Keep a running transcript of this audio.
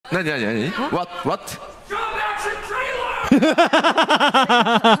何 What? Drop action trailer!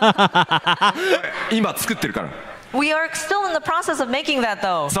 今作ってるから。We are still in the process of making that,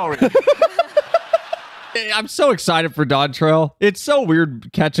 though. Sorry. I'm so excited for Dawntrail. It's so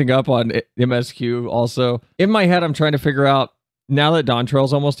weird catching up on MSQ also. In my head, I'm trying to figure out, now that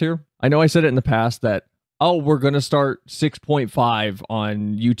Dawntrail's almost here, I know I said it in the past that, oh, we're going to start 6.5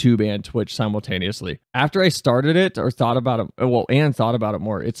 on YouTube and Twitch simultaneously. After I started it or thought about it, well, and thought about it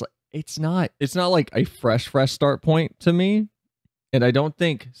more, it's not like a fresh start point to me. And I don't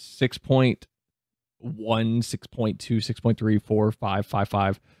think 6.1, 6.2, 6.3, 4, 5, 5,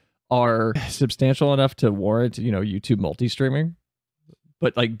 5 are substantial enough to warrant, YouTube multi-streaming.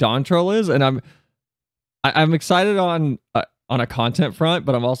 But like Dawntrail is, and I'm excited on a content front,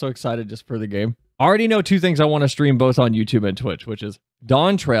 but I'm also excited just for the game. I already know two things I want to stream both on YouTube and Twitch, which is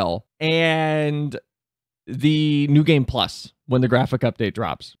Dawntrail and the New Game Plus when the graphic update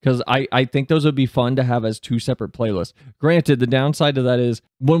drops, because I think those would be fun to have as two separate playlists. Granted, the downside to that is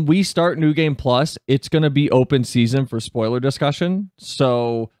when we start New Game Plus, it's going to be open season for spoiler discussion.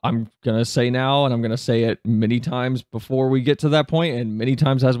 So I'm going to say now, and I'm going to say it many times before we get to that point and many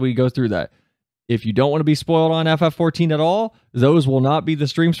times as we go through that. If you don't want to be spoiled on FF14 at all, those will not be the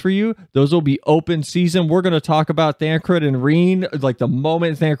streams for you. Those will be open season. We're going to talk about Thancred and Reen like the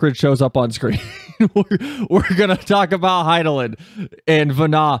moment Thancred shows up on screen. we're going to talk about Heidelin and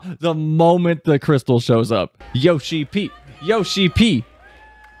Vana the moment the crystal shows up. Yoshi P. Yoshi P.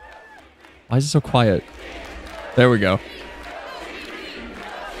 Why is it so quiet? There we go.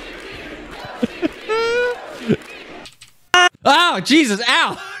 Oh, Jesus.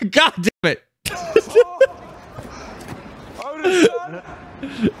 Ow. God damn it.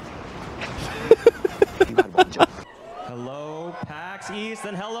 Hello, PAX East,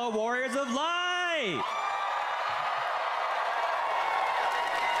 and hello, Warriors of Light!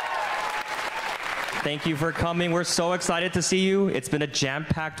 Thank you for coming. We're so excited to see you. It's been a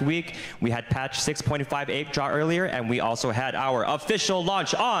jam-packed week. We had patch 6.58 draw earlier, and we also had our official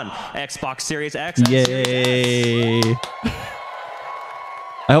launch on Xbox Series X. Yay!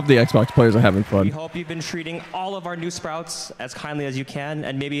 I hope the Xbox players are having fun. We hope you've been treating all of our new sprouts as kindly as you can,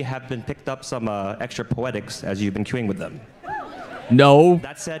 and maybe have been picked up some extra poetics as you've been queuing with them. No.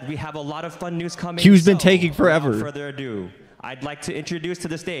 That said, we have a lot of fun news coming. Queue's been taking forever. Without further ado, I'd like to introduce to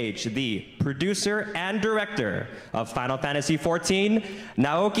the stage the producer and director of Final Fantasy XIV,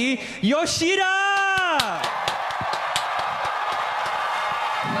 Naoki Yoshida!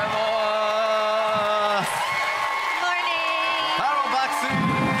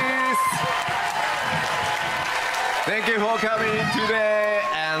 Thank you for coming today,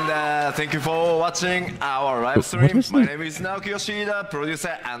 and thank you for watching our live stream. My name is Naoki Yoshida,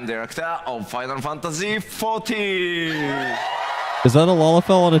 producer and director of Final Fantasy XIV. Is that a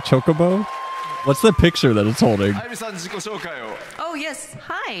Lalafell on a chocobo? What's the picture that it's holding? Oh, yes.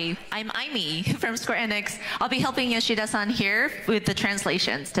 Hi, I'm Aimi from Square Enix. I'll be helping Yoshida-san here with the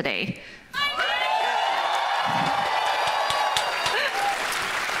translations today.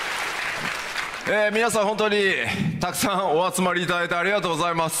 But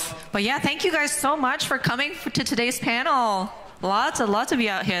yeah, thank you guys so much for coming to today's panel. Lots of you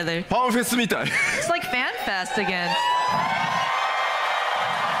out here. It's like Fan Fest again.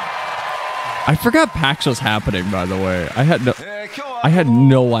 I forgot PAX was happening, by the way. I had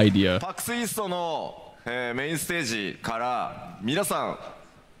no idea. PAX East のメインステージから皆さん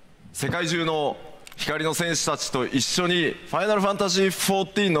世界中の光の戦士たちと一緒にファイナルファンタジー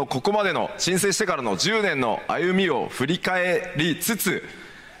14のここまでの申請してからの10年の歩みを振り返りつつ、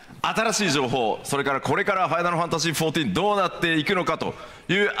新しい情報、それからこれからファイナルファンタジー14どうなっていくのかと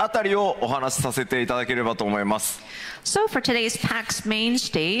いうあたりをお話しさせていただければと思います。So for today's PAX main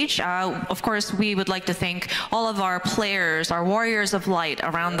stage, of course, we would like to thank all of our players, our warriors of light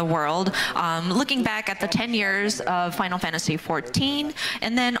around the world, looking back at the 10 years of Final Fantasy XIV,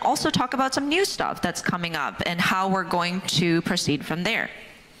 and then also talk about some new stuff that's coming up and how we're going to proceed from there.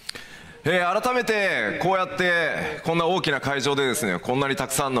 改めてこうやってこんな大きな会場でですね、こんなにた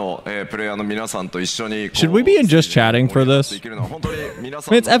くさんのプレイヤーの皆さんと一緒に Should we be in just chatting for this?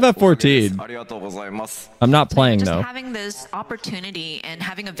 It's FF14. I'm not playing though. Just having this opportunity and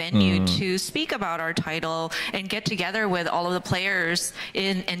having a venue to speak about our title and get together with all of the players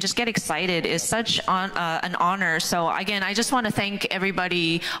and just get excited is such an honor. So again, I just want to thank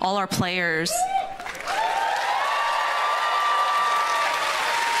everybody, all our players.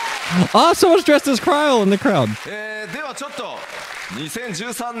 Oh, someone's dressed as Kryl in the crowd. ではちょっと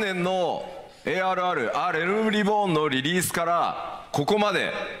2013年の ARR Realm Reborn のリリースからここま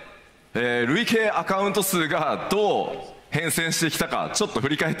で、累計アカウント数がどう変遷してきたかちょっと振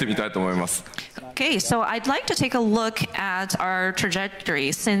り返ってみたいと思います。 Okay, so I'd like to take a look at our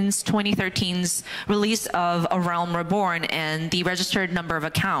trajectory since 2013's release of A Realm Reborn and the registered number of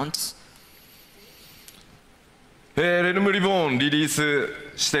accounts. レルムリボーンリリース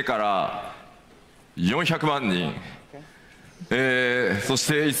してから400万人、そし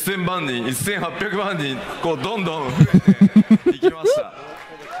て1000万人、1800万人、こうどんどん増えていきました。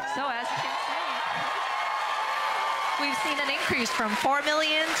 So as you can see, we've seen an increase from 4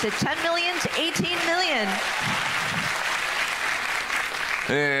 million to 10 million to 18 million.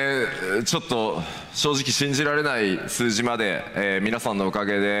 ちょっと正直信じられない数字まで、皆さんのおか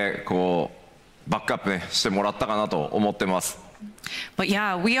げでこうバックアップねしてもらったかなと思ってます。 But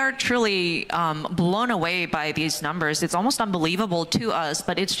yeah, we are truly blown away by these numbers. It's almost unbelievable to us,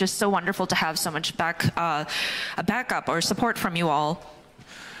 but it's just so wonderful to have so much a backup or support from you all.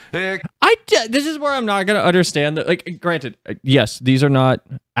 This is where I'm not going to understand that. Like, granted, yes, these are not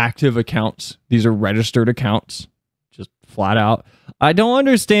active accounts. These are registered accounts, just flat out. I don't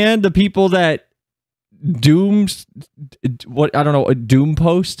understand the people that a doom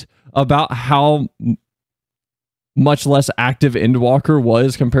post about how much less active Endwalker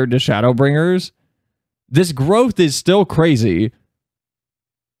was compared to Shadowbringers. This growth is still crazy.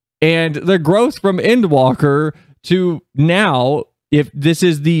 And the growth from Endwalker to now, if this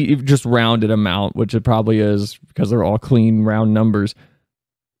is the just rounded amount, which it probably is because they're all clean round numbers,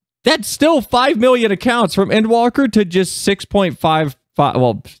 that's still 5 million accounts from Endwalker to just 6.55,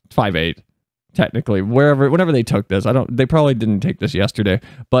 well, 5.8 technically, whenever they took this. They probably didn't take this yesterday,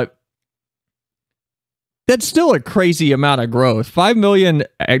 but that's still a crazy amount of growth. 5 million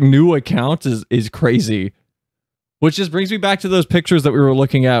new accounts is crazy. Which just brings me back to those pictures that we were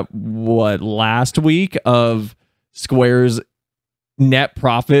looking at, last week of Square's net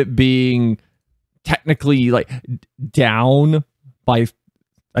profit being technically like down by,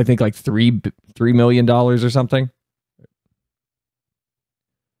 I think, like $3 million or something.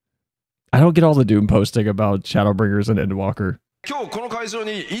 I don't get all the doom posting about Shadowbringers and Endwalker. 今日この会場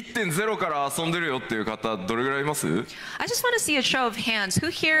に 1.0 から遊んでるよっていう方どれぐらいいます？ I just want to see a show of hands. Who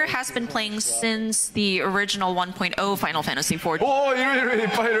here has been playing since the original 1.0 Final Fantasy XIV? おお、いるいっ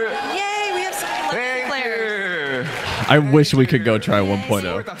ぱいいる。 Yay, we have so many lucky players. I wish we could go try 1.0.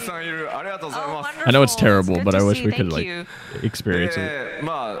 すごいたくさんいる。ありがとうございます。 wonderful. I know it's terrible, Good but I to wish see. we could Thank like you. experience it.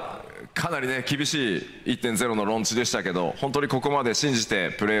 まあかなりね厳しい 1.0 のローンチでしたけど、本当にここまで信じて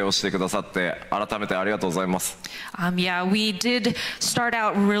プレーをしてくださって改めてありがとうございます。 Yeah, we did start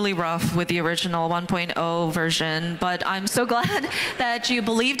out really rough with the original 1.0 version, but I'm so glad that you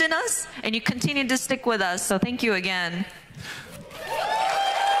believed in us and you continued to stick with us. So thank you again.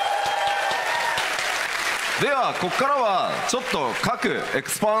 ではここからはちょっと各エク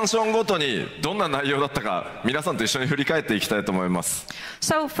スパンションごとにどんな内容だったか皆さんと一緒に振り返っていきたいと思います。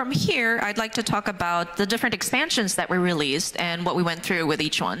 So from here, I'd like to talk about the different expansions that were released and what we went through with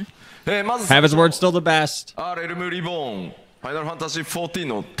each one. まず Have his word still the best. レルムリボーンファイナルファンタジー14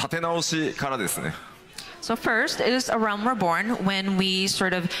の立て直しからですね。 So first is A Realm Reborn when we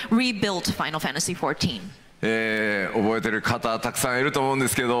sort of rebuilt Final Fantasy XIV. 覚えてる方たくさんいると思うんで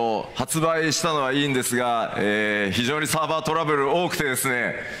すけど、発売したのはいいんですが、非常にサーバートラブル多くてです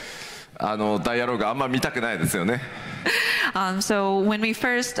ね、ダイアログあんま見たくないですよね。So when we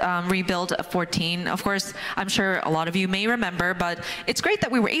first rebuilt 14, of course, I'm sure a lot of you may remember, but it's great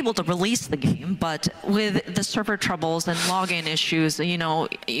that we were able to release the game, but with the server troubles and login issues, you know,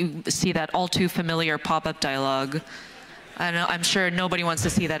 you see that all too familiar pop-up dialogue. I don't know, I'm sure nobody wants to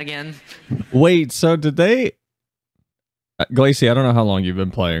see that again. Wait, so did they... Glacy, I don't know how long you've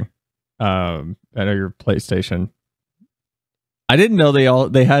been playing. I know your PlayStation. I didn't know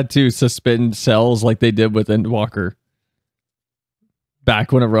they had to suspend cells like they did with Endwalker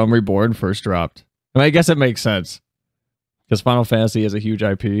back when A Realm Reborn first dropped. I mean, I guess it makes sense because Final Fantasy is a huge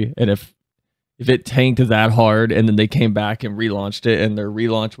IP, and if it tanked that hard and then they came back and relaunched it, and their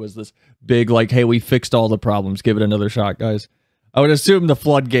relaunch was this big like, hey, we fixed all the problems, give it another shot, guys. I would assume the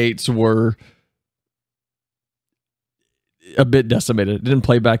floodgates were a bit decimated. It didn't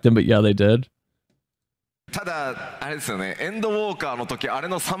play back then, but yeah, they did. ただあれですよね、エンドウォーカーの時あれ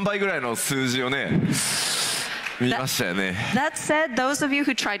の3倍ぐらいの数字をね見ましたよね。 That said, those of you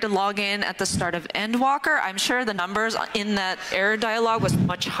who tried to log in at the start of Endwalker, I'm sure the numbers in that error dialogue was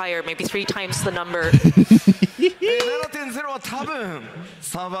much higher, maybe 3 times the number. 7.0 は多分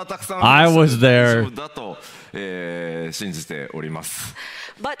サーバーたくさん I was there. だと、信じております。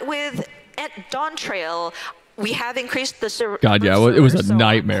 But with Dawntrail, we have increased the server. God, yeah, it was a so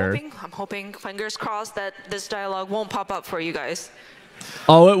nightmare. I'm hoping, fingers crossed, that this dialogue won't pop up for you guys.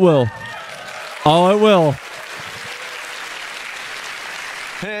 Oh, it will. Oh, it will.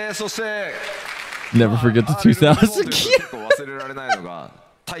 そして Never forget the 2000. 結構忘れられないのが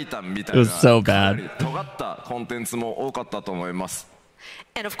タイタンみたい It な was so かな bad. り尖ったコンテンツも多かったと思います。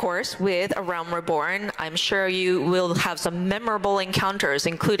 And of course, with A Realm Reborn, I'm sure you will have some memorable encounters,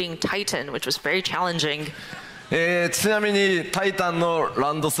 including Titan, which was very challenging. ちなみにタイタンの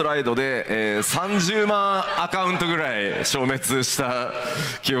ランドスライドで、30万アカウントぐらい消滅した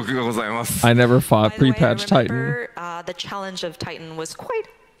記憶がございます。 I never fought By the way, I pre-patch Titan. remember, the challenge of Titan was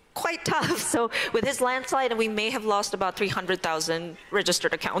quite tough. So with his landslide, we may have lost about 300,000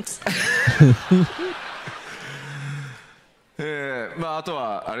 registered accounts. まああと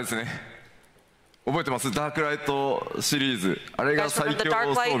はあれですね。覚えてます？ダークライトシリーズ。あれが最強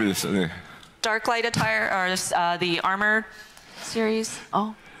装備でしたね。 Dark Light attire, or the armor series.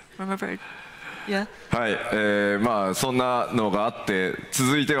 Oh, remember? Yeah. はい、まあそんなのがあって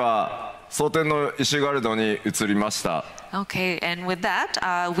続いては蒼天のイシュガルドに移りました。 Okay, and with that,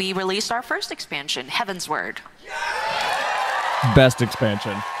 we released our first expansion, Heaven's Word. Best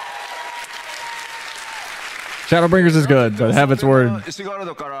expansion. Shadowbringers is good, but have its word. イシュガル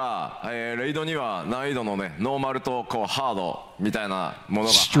ドから、レイドには難易度のねノーマルとこうハードみたいなもの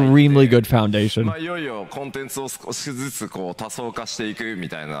が入って、 Extremely good foundation. まあいよいよコンテンツを少しずつこう多層化していくみ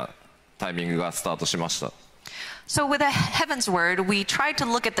たいなタイミングがスタートしました。 So with a Heaven's Word, we tried to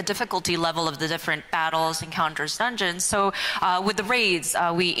look at the difficulty level of the different battles, encounters, dungeons. So with the raids,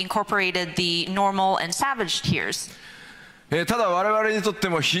 we incorporated the normal and savage tiers. ただ我々にとって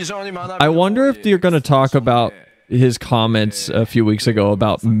も非常に学び I wonder if you're going to talk about his comments a few weeks ago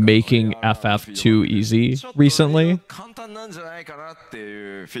about making FF too easy recently. 簡単なんじゃないかなって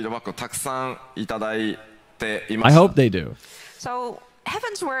いうフィードバックをたくさんいただいていま I した。 hope they do. So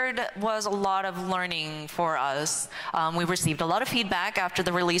Heaven's Word was a lot of learning for us. We received a lot of feedback after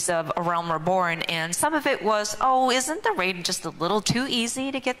the release of A Realm Reborn, and some of it was, oh, isn't the raid just a little too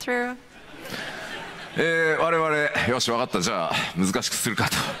easy to get through? 我々よし分かったじゃあ難しくするか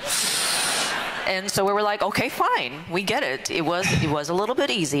と。 And so we were like, okay, fine, we get it. It was a little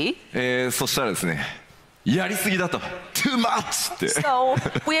bit easy. そしたらですねやりすぎだと too much って So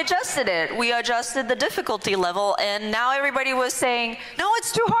we adjusted it. We adjusted the difficulty level, and now everybody was saying, no,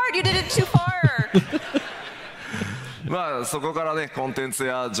 it's too hard. You did it too far. まあそこからねコンテンツ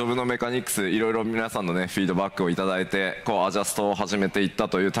やジョブのメカニクスいろいろ皆さんのねフィードバックをいただいてこうアジャストを始めていった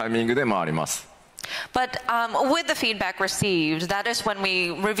というタイミングでもあります。 But with the feedback received, that is when we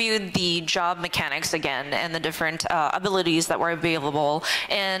reviewed the job mechanics again and the different abilities that were available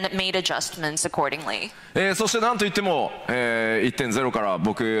and made adjustments accordingly. そしてなんといっても、1.0 から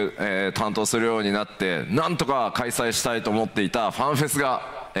僕、担当するようになってなんとか開催したいと思っていたファンフェスが、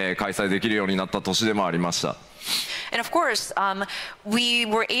開催できるようになった年でもありました。 And of course, we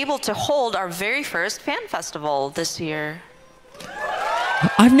were able to hold our very first fan festival this year.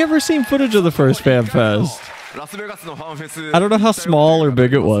 I've never seen footage of the first Fan Fest. ラスベガスのファンフェス I don't know how small or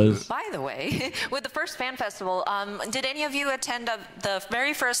big it was. By the way, with the first fan festival, did any of you attend the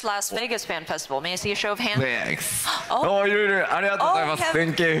very first Las Vegas fan festival? May I see a show of hands? Thanks. Oh. いろいろありがとうございます。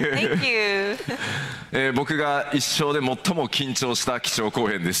Thank you. Thank you. 僕が一生で最も緊張した基調講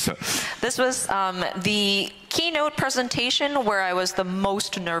演でした。 This was the keynote presentation where I was the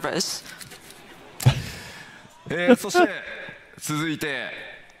most nervous. そして続いて、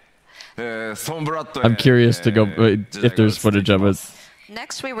ソンブラッドへ I'm curious to go if there's footage of it.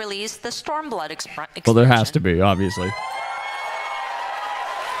 Next, we released the Stormblood expansion. Well, there has to be, obviously.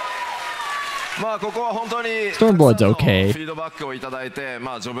 まあここは本当に Stormblood's okay. フィードバックをいただいて、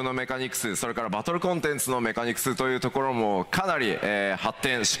まあジョブのメカニクス、それからバトルコンテンツのメカニクスというところもかなり、発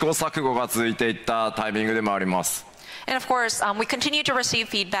展試行錯誤が続いていったタイミングでもあります。 And of course, we continue to receive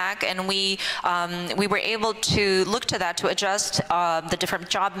feedback, and we were able to look to that to adjust the different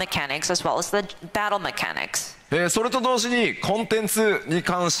job mechanics as well as the battle mechanics. それと同時にコンテンツに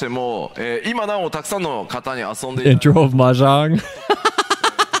関しても、今なおたくさんの方に遊んでいただ Intro of Mahjong. 人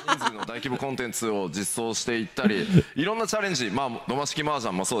数の大規模コンテンツを実装していったり、いろんなチャレンジ、まあ土間式麻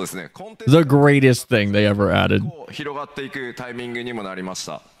雀もそうですね。コンテンツ The greatest thing they ever added. が広がっていくタイミングにもなりまし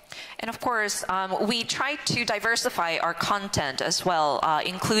た。 And of course, we tried to diversify our content as well,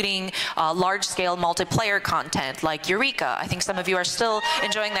 including large-scale multiplayer content like Eureka. I think some of you are still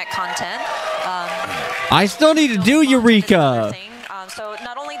enjoying that content. I still need to do Eureka. So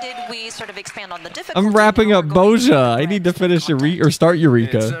not only did we sort of expand on the difficulty, I'm wrapping up but we're going Boja. I into need to finish content. Eureka or start ちな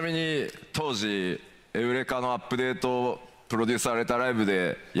Eureka. みに当時エウレカのアップデートをプロデュースされたライブ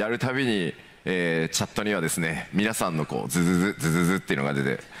でやるたびに、チャットにはですね皆さんのこうズズズズズズっていうのが出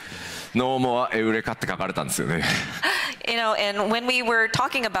てノーモアエウレカって書かれたんですよね。You know, and when we were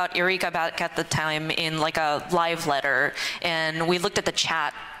talking about Eureka back at the time in like a live letter, and we looked at the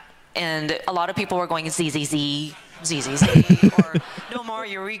chat, and a lot of people were going ZZZ, ZZZ, or no more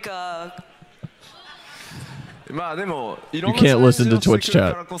Eureka. まあでもいろんな You can't チャレン listen ジ to をして Twitch くるか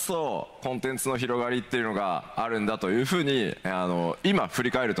chat. らこそコンテンツの広がりっていうのがあるんだというふうに今振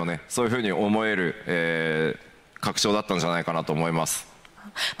り返るとねそういうふうに思える、拡張だったんじゃないかなと思います。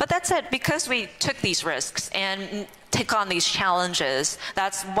 But that said, because we took these risks and took on these challenges,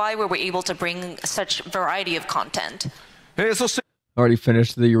 that's why we were able to bring such variety of content. そして Already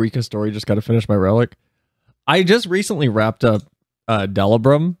finished the Eureka story. Just got to finish my relic. I just recently wrapped up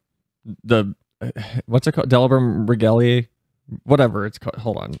Delibrum. The what's it called? Delibrum Regalier? Whatever it's called.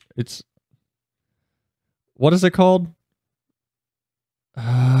 Hold on. It's what is it called?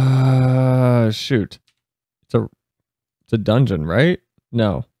 Shoot. It's a dungeon, right?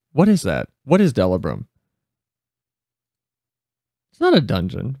 No. What is that? What is Delibrum? It's not a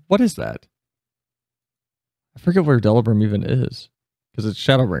dungeon. What is that? I forget where Delibrum even is. Because it's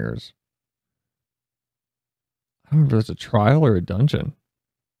Shadowbringers. I don't remember if it's a trial or a dungeon.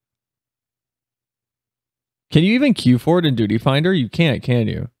 Can you even queue for it in Duty Finder? You can't, can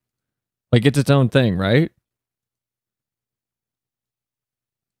you? Like, it's its own thing, right?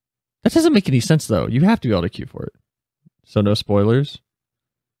 That doesn't make any sense, though. You have to be able to queue for it. So no spoilers.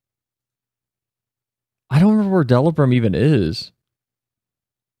 I don't remember where Delibrum even is.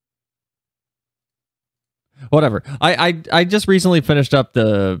 Whatever. I just recently finished up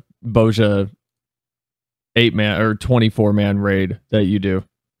the Boja 8-man or 24-man raid that you do.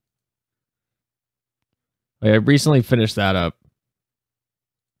 Like, I recently finished that up.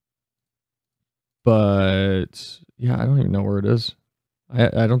 But yeah, I don't even know where it is.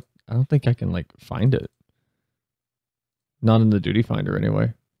 I don't think I can like find it. Not in the Duty Finder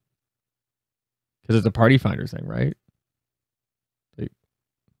anyway. Because it's a party finder thing, right? Like,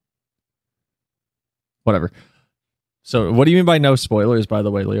 whatever. So, what do you mean by no spoilers, by the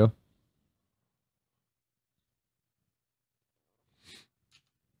way, Leo?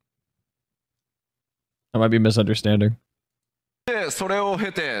 I might be misunderstanding. それを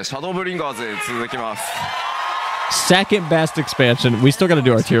経てシャドーブリンガーズへ続きます。 Second best expansion. We still got to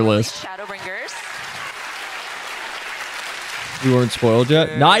do our tier list. Shadowbringers. You weren't spoiled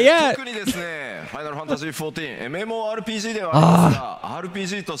yet? Not yet! 特にですね、ファイナルファンタジー14 MMORPG ではありますが、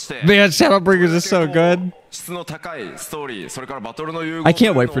RPG として Man, Shadowbringers is so good. 質の高いストーリー、それからバトルの融合 I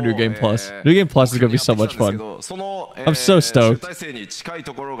can't wait for New Game Plus. New Game Plus is going to be so much fun. その I'm so stoked. 集大成に近い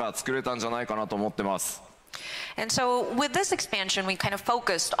ところが作れたんじゃないかなと思ってます。 And so with this expansion, we kind of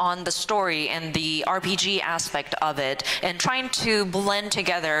focused on the story and the RPG aspect of it and trying to blend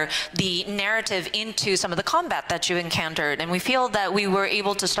together the narrative into some of the combat that you encountered. And we feel that we were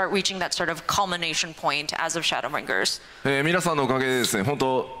able to start reaching that sort of culmination point as of Shadowbringers. 皆さんのおかげでですね、本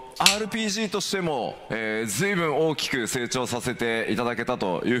当 RPG としても、随分大きく成長させていただけた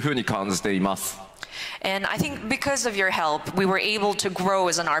というふうに感じています。 And I think because of your help, we were able to grow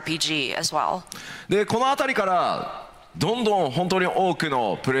as an RPG as well. でこの辺りからどんどん本当に多く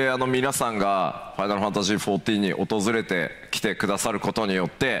のプレイヤーの皆さんがファイナルファンタジー14に訪れてきてくださることによっ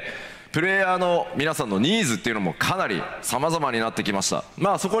てプレイヤーの皆さんのニーズっていうのもかなり様々になってきました。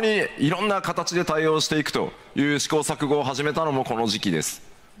まあそこにいろんな形で対応していくという試行錯誤を始めたのもこの時期で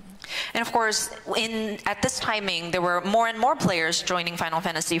す。 And of course, at this timing, there were more and more players joining Final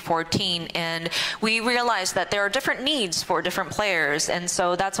Fantasy XIV, and we realized that there are different needs for different players, and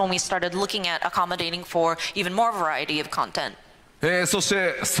so that's when we started looking at accommodating for even more variety of content. そし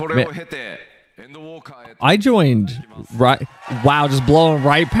てそれを経て Endwalker へ I joined right. Wow, just blowing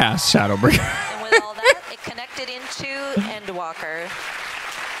right past Shadowbringer. And with all that, it connected into Endwalker. I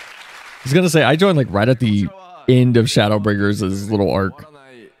was gonna say I joined like right at the end of Shadowbringers' little arc.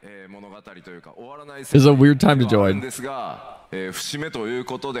 It was a weird time to join. ですが、節目という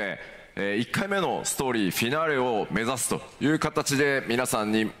ことで、1回目のストーリーフィナーレを目指すという形で皆さ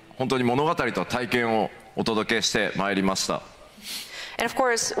んに本当に物語と体験をお届けしてまいりました。 And of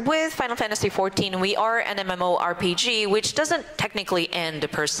course, with Final Fantasy XIV, we are an MMORPG, which doesn't technically end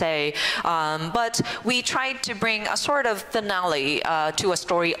per se, but we tried to bring a sort of finale to a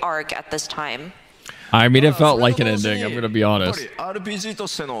story arc at this time. I mean, it felt like an ending, I'm gonna be honest. RPG と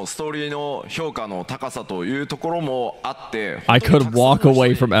してのストーリーの評価の高さというところもあって、 I could walk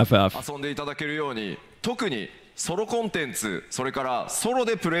away from FF. 遊んでいただけるように、特にソロコンテンツ、それからソロ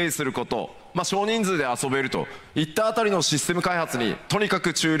でプレイすること、まあ少人数で遊べるといったあたりのシステム開発にとにか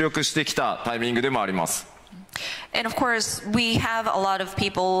く注力してきたタイミングでもあります。 And of course, we have a lot of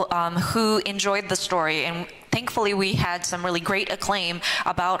people who enjoyed the story, and thankfully we had some really great acclaim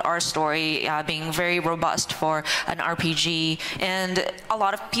about our story being very robust for an RPG, and a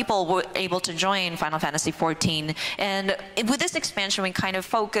lot of people were able to join Final Fantasy XIV. And with this expansion, we kind of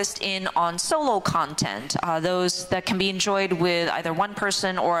focused in on solo content, those that can be enjoyed with either one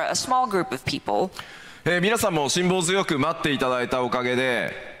person or a small group of people. 皆さんも辛抱強く待っていただいたおかげ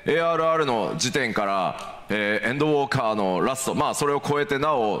で ARR の時点から、エンドウォーカーのラスト、まあそれを超えて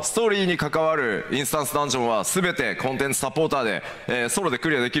なおストーリーに関わるインスタンスダンジョンは全てコンテンツサポーターで、ソロでク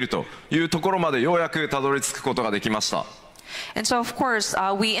リアできるというところまでようやくたどり着くことができました。 And so, of course,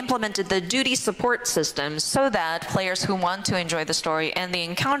 we implemented the duty support system so that players who want to enjoy the story and the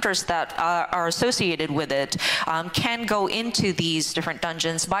encounters that are associated with it can go into these different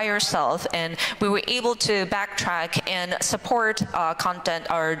dungeons by yourself. And we were able to backtrack and support content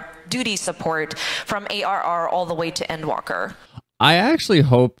or duty support from ARR all the way to Endwalker. I actually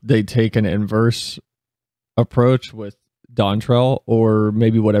hope they take an inverse approach with Dawntrail, or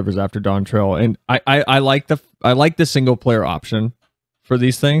maybe whatever's after Dawntrail. And I like the single player option for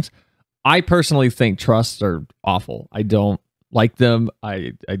these things. I personally think trusts are awful. I don't like them.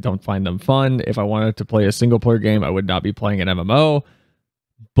 I don't find them fun. If I wanted to play a single player game, I would not be playing an MMO.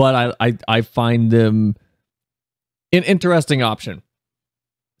 But I find them an interesting option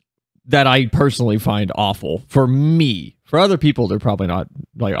that I personally find awful for me. For other people, they're probably not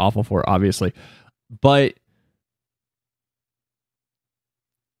like awful for, obviously. But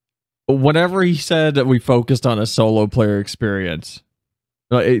whenever he said that we focused on a solo player experience,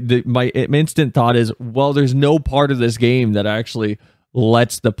 my instant thought is, well, there's no part of this game that actually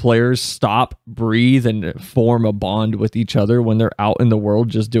lets the players stop, breathe, and form a bond with each other when they're out in the world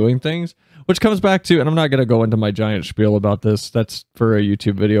just doing things. Which comes back to, and I'm not going to go into my giant spiel about this, that's for a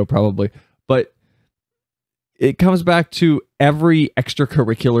YouTube video probably, but it comes back to every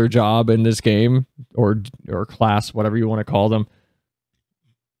extracurricular job in this game, or class, whatever you want to call them,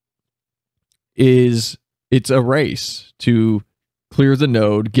 it's a race to clear the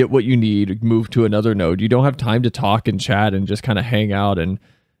node, get what you need, move to another node. You don't have time to talk and chat and just kind of hang out and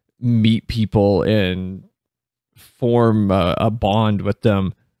meet people and form a bond with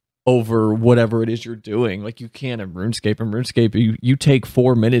them over whatever it is you're doing. Like you can in RuneScape. In RuneScape, you take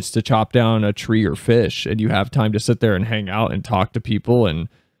 4 minutes to chop down a tree or fish, and you have time to sit there and hang out and talk to people and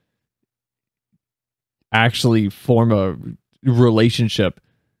actually form a relationship.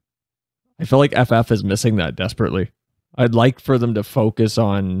 I feel like FF is missing that desperately. I'd like for them to focus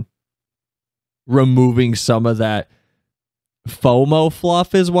on removing some of that FOMO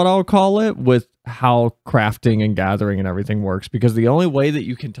fluff, is what I'll call it, with how crafting and gathering and everything works. Because the only way that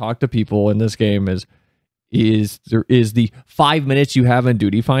you can talk to people in this game is the 5 minutes you have in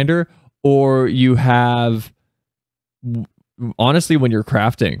Duty Finder, or you have, honestly, when you're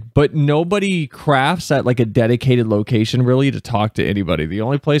crafting. But nobody crafts at like a dedicated location really to talk to anybody. The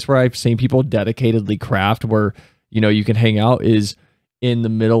only place where I've seen people dedicatedly craft where, you know, you can hang out is in the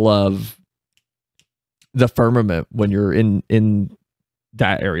middle of the firmament when you're in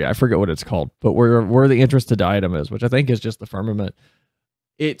that area. I forget what it's called, but where the entrance to Diadem is, which I think is just the firmament.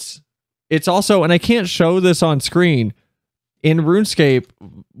 It's also, and I can't show this on screen, in RuneScape,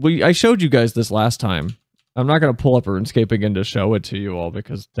 I showed you guys this last time. I'm not going to pull up RuneScape again to show it to you all,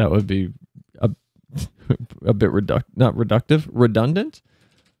 because that would be a bit redundant.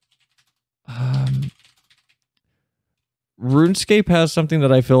 RuneScape has something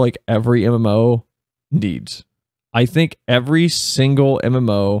that I feel like every MMO needs. I think every single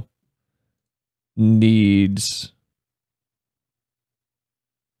MMO needs...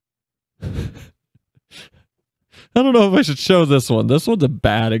 I don't know if I should show this one. This one's a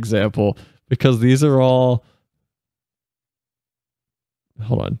bad example, because these are all...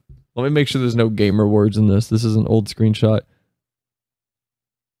 Hold on. Let me make sure there's no gamer words in this. This is an old screenshot.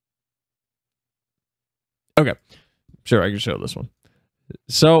 Okay. Sure, I can show this one.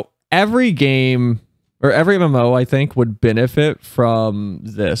 So every game, or every MMO, I think, would benefit from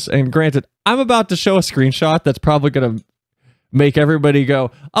this. And granted, I'm about to show a screenshot that's probably going to make everybody go,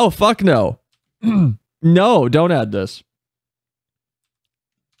 oh, fuck no. No, don't add this.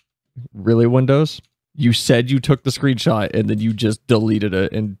 Really, Windows? You said you took the screenshot and then you just deleted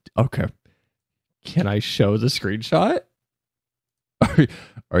it. And okay. Can I show the screenshot?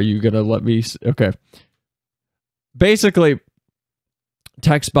 Are you going to let me? Okay. Basically,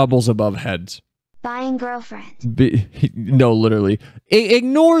 text bubbles above heads. Buying girlfriend. No, literally.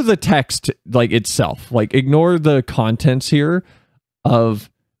 Ignore the text like itself. Like, ignore the contents here of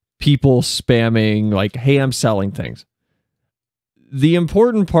people spamming like, hey, I'm selling things. The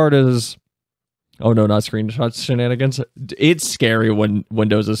important part is, Oh no, not screenshot shenanigans. It's scary when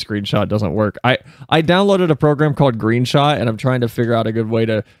Windows' screenshot doesn't work. I downloaded a program called Greenshot, and I'm trying to figure out a good way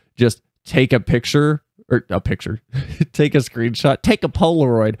to just take a picture, take a screenshot, take a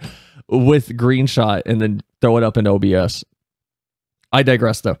Polaroid with Greenshot, and then throw it up in OBS. I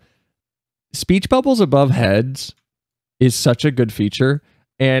digress though. Speech bubbles above heads is such a good feature,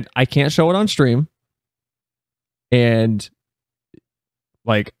 and I can't show it on stream. And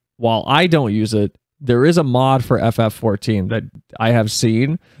like, while I don't use it, there is a mod for FF14 that I have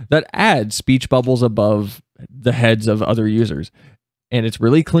seen that adds speech bubbles above the heads of other users. And it's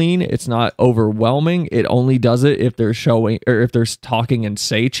really clean. It's not overwhelming. It only does it if they're showing or if they're talking in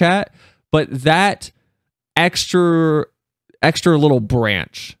say chat. But that extra little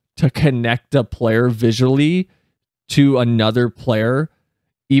branch to connect a player visually to another player,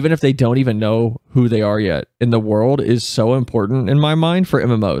 even if they don't even know who they are yet in the world, is so important in my mind for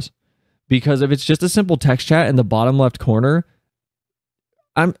MMOs. Because if it's just a simple text chat in the bottom left corner,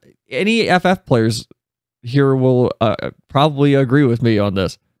 any FF players here will probably agree with me on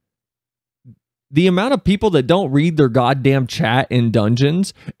this. The amount of people that don't read their goddamn chat in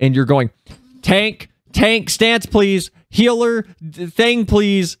dungeons, and you're going, tank, stance please, healer, thing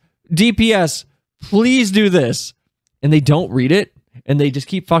please, DPS, please do this. And they don't read it, and they just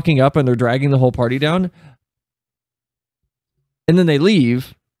keep fucking up, and they're dragging the whole party down. And then they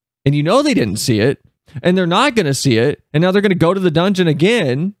leave, and you know they didn't see it, and they're not going to see it, and now they're going to go to the dungeon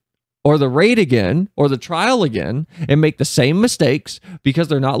again, or the raid again, or the trial again, and make the same mistakes because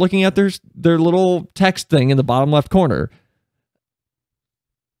they're not looking at their little text thing in the bottom left corner.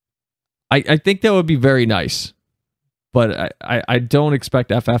 I think that would be very nice, but I don't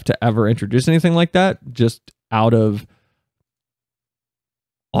expect FF to ever introduce anything like that, just out of,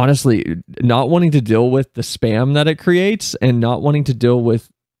 honestly, not wanting to deal with the spam that it creates and not wanting to deal with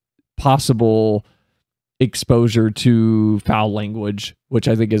possible exposure to foul language, which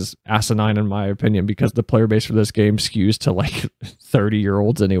I think is asinine in my opinion, because the player base for this game skews to like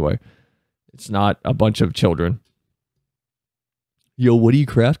 30-year-olds anyway. It's not a bunch of children. Yo, what are you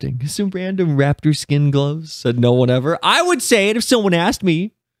crafting? Some random raptor skin gloves, said no one ever. I would say it if someone asked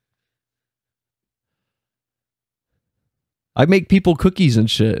me. I make people cookies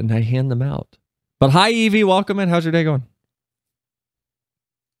and shit, and I hand them out. But hi, Evie. Welcome in. How's your day going?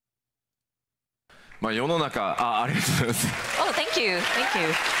 まあ世の中、ありがとうございます。Oh, thank you. Thank you.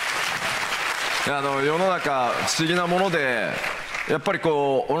 いや世の中不思議なもので、やっぱり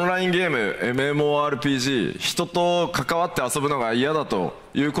こうオンラインゲーム mmorpg 人と関わって遊ぶのが嫌だと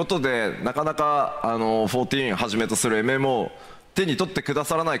いうことで、なかなか14はじめとする MMO を手に取ってくだ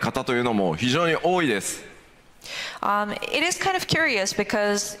さらない方というのも非常に多いです。It is kind of curious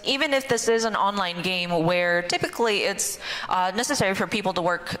because even if this is an online game where typically it's necessary for people to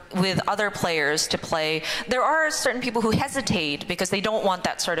work with other players to play, there are certain people who hesitate because they don't want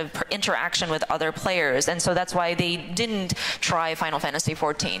that sort of interaction with other players, and so that's why they didn't try Final Fantasy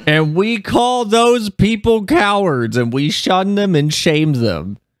XIV. And we call those people cowards, and we shun them and shame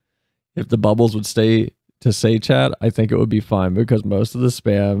them. If the bubbles would stay to say chat, I think it would be fine because most of the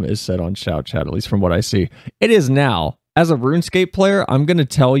spam is said on shout chat, at least from what I see. It is now. As a RuneScape player, I'm going to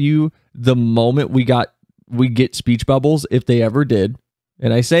tell you the moment we get speech bubbles, if they ever did.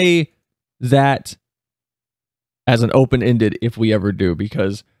 And I say that as an open-ended if we ever do,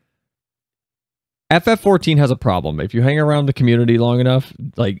 because FF14 has a problem. If you hang around the community long enough,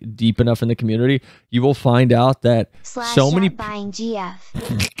 like deep enough in the community, you will find out that so many buying GF.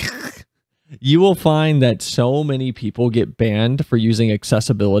 You will find that so many people get banned for using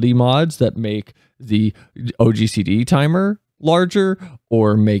accessibility mods that make the OGCD timer larger,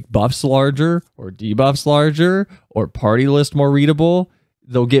 or make buffs larger, or debuffs larger, or party list more readable.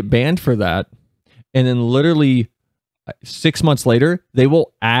 They'll get banned for that. And then literally 6 months later, they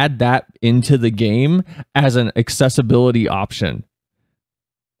will add that into the game as an accessibility option.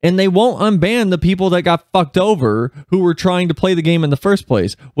 And they won't unban the people that got fucked over who were trying to play the game in the first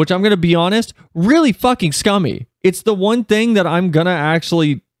place, which I'm going to be honest, really fucking scummy. It's the one thing that I'm going to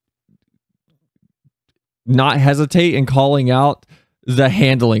actually not hesitate in calling out the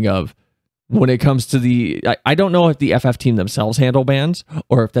handling of when it comes to the... I don't know if the FF team themselves handle bans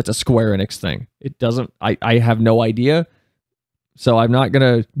or if that's a Square Enix thing. It doesn't... I have no idea. So I'm not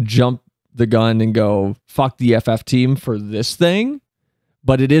going to jump the gun and go, fuck the FF team for this thing.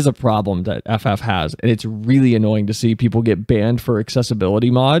 But it is a problem that FF has, and it's really annoying to see people get banned for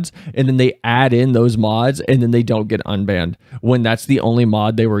accessibility mods, and then they add in those mods, and then they don't get unbanned, when that's the only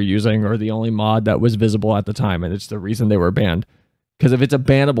mod they were using, or the only mod that was visible at the time, and it's the reason they were banned. Because if it's a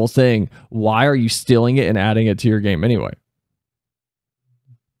bannable thing, why are you stealing it and adding it to your game anyway?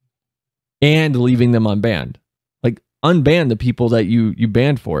 and leaving them unbanned. Like, unban the people that you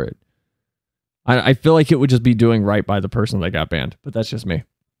banned for it. I feel like it would just be doing right by the person that got banned, but that's just me.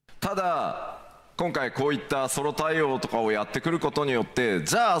 ただ今回こういったソロ対応とかをやってくることによって、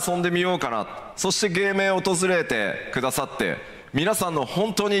じゃあ遊んでみようかな、そしてゲームへ訪れてくださって、皆さんの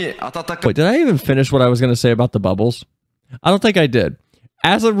本当に温かい Wait, did I even finish what I was going to say about the bubbles? I don't think I did.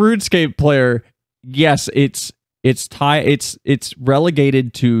 As a RuneScape player, yes, it's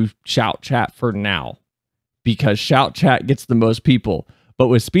relegated to shout chat for now because shout chat gets the most people. But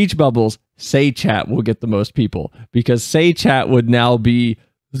with speech bubbles, say chat will get the most people because say chat would now be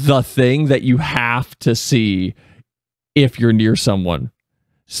the thing that you have to see if you're near someone.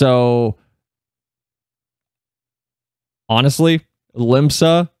 So honestly,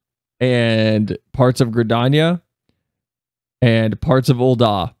 Limsa and parts of Gridania and parts of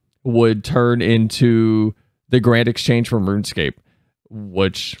Ul'dah would turn into the Grand Exchange from RuneScape,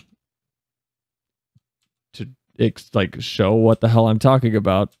 which to like show what the hell I'm talking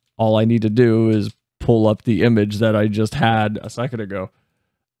about, all I need to do is pull up the image that I just had a second ago.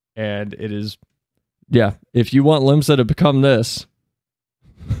 And it is, yeah, if you want Limsa to become this,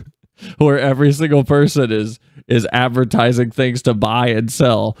 where every single person is advertising things to buy and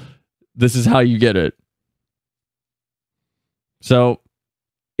sell, this is how you get it. So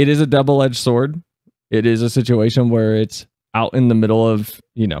it is a double-edged sword. It is a situation where it's out in the middle of,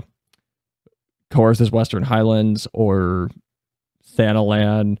 you know, Coerth's Western Highlands or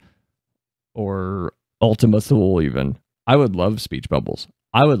Thanalan or Ultima Thule even. I would love speech bubbles.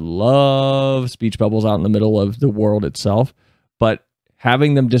 I would love speech bubbles out in the middle of the world itself, but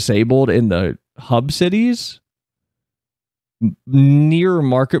having them disabled in the hub cities near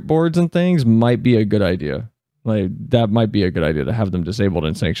market boards and things might be a good idea. Like, that might be a good idea to have them disabled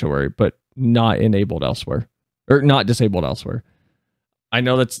in Sanctuary, but not enabled elsewhere, or not disabled elsewhere. I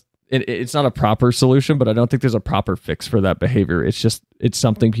know it's not a proper solution, but I don't think there's a proper fix for that behavior. It's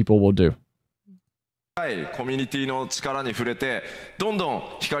something people will do. コミュニティの力に触れて、どんどん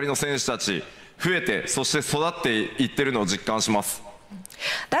光の戦士たち増えて、そして育っていってるのを実感します。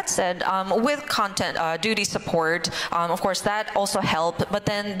 That said, with content duty support, of course, that also helped. But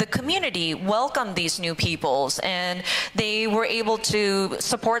then the community welcomed these new peoples, and they were able to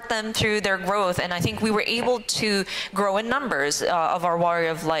support them through their growth. And I think we were able to grow in numbers of our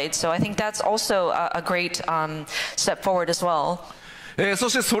Warrior of Light. So I think that's also a great step forward as well. そ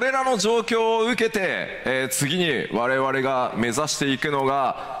してそれらの状況を受けて、次に我々が目指していくの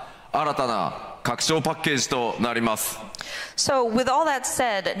が新たな拡張パッケージとなります。 So with all that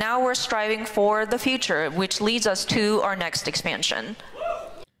said, now we're striving for the future, which leads us to our next expansion.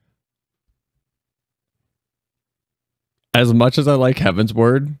 As much as I like Heaven's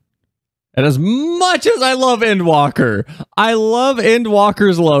Word, and as much as I love Endwalker, I love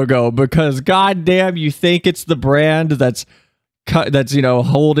Endwalker's logo because goddamn, you think it's the brand that's you know,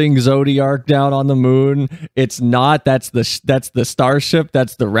 holding Zodiark down on the moon. It's not. That's the starship.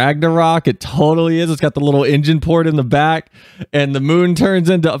 That's the Ragnarok. It totally is. It's got the little engine port in the back, and the moon turns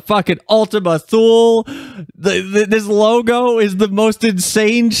into fucking Ultima Thule. This logo is the most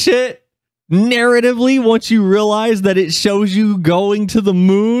insane shit narratively. Once you realize that it shows you going to the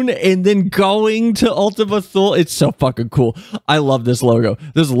moon and then going to Ultima Thule, it's so fucking cool. I love this logo.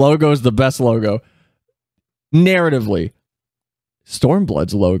 This logo is the best logo narratively.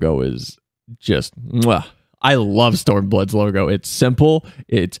 Stormblood's logo is just mwah. I love Stormblood's logo. It's simple.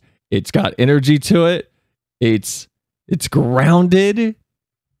 It's got energy to it. It's grounded.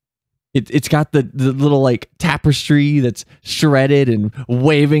 It's got the little like tapestry that's shredded and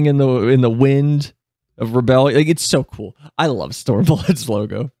waving in the wind of rebellion. Like, it's so cool. I love Stormblood's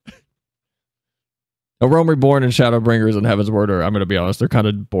logo. A Realm Reborn and Shadowbringers and Heaven's Word are, I'm gonna be honest, they're kind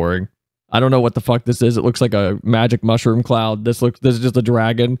of boring. I don't know what the fuck this is. It looks like a magic mushroom cloud. This is just a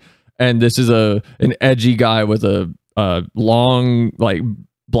dragon, and this is an edgy guy with a long like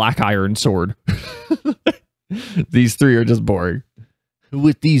black iron sword. These three are just boring.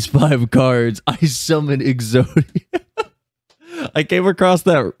 With these 5 cards, I summon Exodia. I came across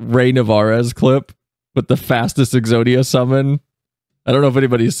that Rey Navarez clip with the fastest Exodia summon. I don't know if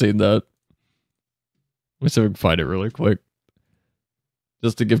anybody's seen that. Let me see if I can find it really quick.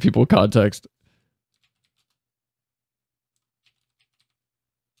 Just to give people context.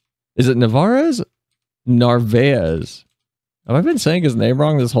 Is it Navarez? Narvaez. Have I been saying his name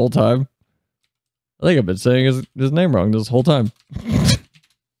wrong this whole time? I think I've been saying his name wrong this whole time.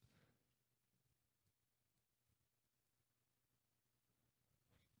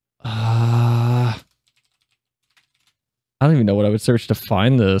 I don't even know what I would search to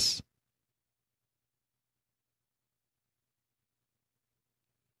find this.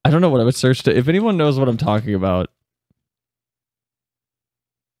 I don't know what I would search to. If anyone knows what I'm talking about.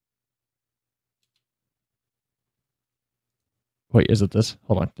 Wait, is it this?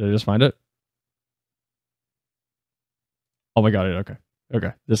 Hold on. Did I just find it? Oh my god, okay.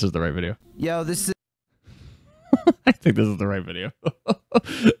 Okay, this is the right video. Yo, this is... I think this is the right video.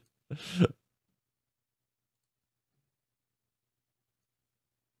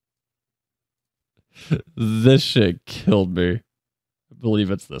 This shit killed me. I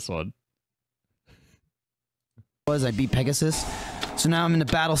believe it's this one. I beat Pegasus. So now I'm in the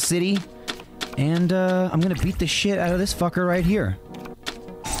Battle City. And I'm gonna beat the shit out of this fucker right here.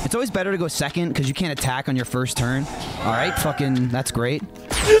 It's always better to go second because you can't attack on your first turn. Alright, fucking, that's great.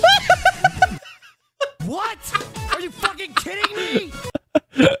 What? Are you fucking kidding me?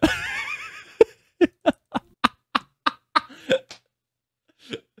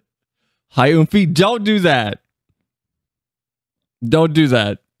 Hi, Oomphy, don't do that. Don't do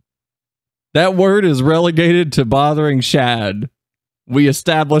that. That word is relegated to bothering Shad. We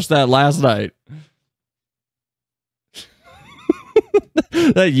established that last night.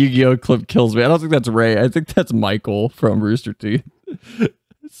 That Yu-Gi-Oh clip kills me. I don't think that's Ray. I think that's Michael from Rooster Teeth.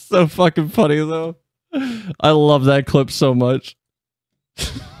 It's so fucking funny, though. I love that clip so much.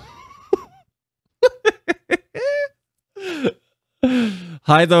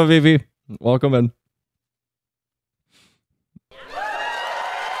 Hi, though, Vivi. Welcome in.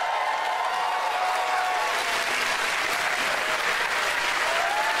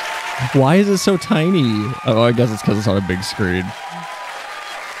 Why is it so tiny? Oh, I guess it's because it's on a big screen.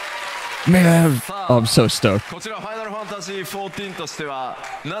 Man, oh, I'm so stoked. こちらファイナルファンタジー14としては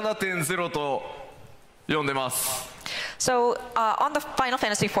 7.0 と呼んでます。 So on the Final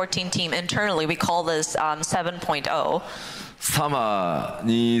Fantasy XIV team internally, we call this 7.0. サマ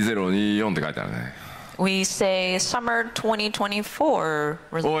ー2024って書いてあるね。 We say summer 2024.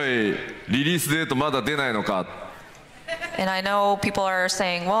 おい、リリースデートまだ出ないのか。 And I know people are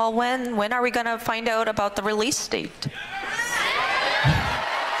saying, well, when are we going to find out about the release date?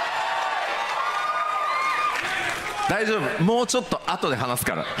 大丈夫、もうちょっと後で話す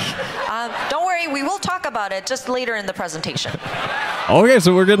から。 Don't worry, we will talk about it just later in the presentation. Okay,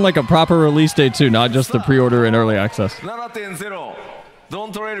 so we're getting like a proper release date too, not just the pre-order and early access. 7.0 ド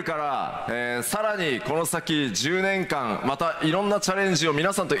ントレイルから、さらにこの先10年間またいろんなチャレンジを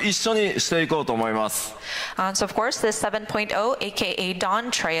皆さんと一緒にしていこうと思います。 So of course, this 7.0, aka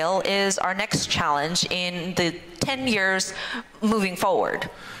Dawntrail, is our next challenge in the 10 years moving forward.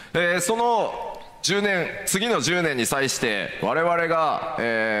 その10年次の10年に際して我々が、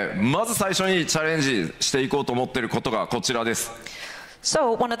まず最初にチャレンジしていこうと思っていることがこちらです。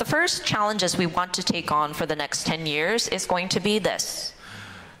 So one of the first challenges we want to take on for the next 10 years is going to be this.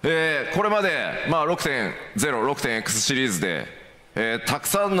 これまで、まあ、6.0、6.x シリーズで、たく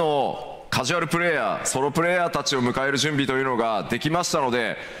さんのカジュアルプレイヤー、ソロプレイヤーたちを迎える準備というのができましたの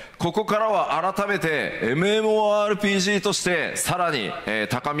で、ここからは改めて mmorpg としてさらに、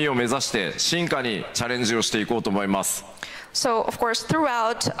高みを目指して進化にチャレンジをしていこうと思います。 So, of course,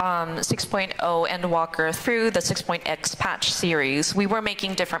 throughout 6.0 Endwalker, through the 6.x patch series, we were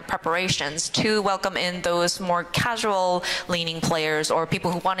making different preparations to welcome in those more casual-leaning players or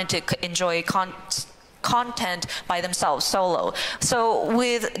people who wanted to enjoy content by themselves, solo. So,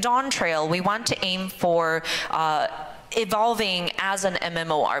 with Dawntrail, we want to aim for evolving as an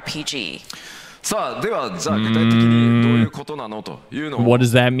MMORPG. さあではじゃあ具体的にどういうことなのというのを What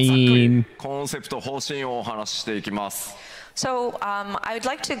does that mean? コンセプト方針をお話ししていきます。 So I would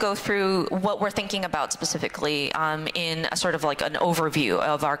like to go through what we're thinking about specifically in a sort of like an overview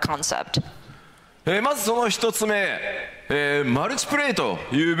of our concept. まずその一つ目、マルチプレイと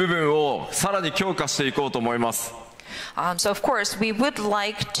いう部分をさらに強化していこうと思います。 So of course we would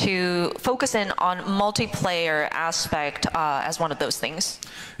like to focus in on multiplayer aspect as one of those things.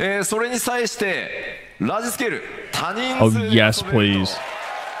 それに際してラージスケール多人 Oh 数で yes, 遊べると please.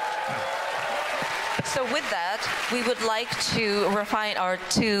 So with that, we would like to refine or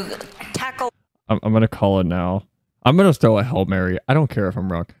to tackle. I'm gonna call it now. I'm gonna throw a Hail Mary. I don't care if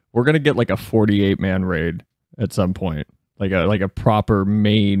I'm wrong. We're gonna get like a 48-man raid at some point, like a proper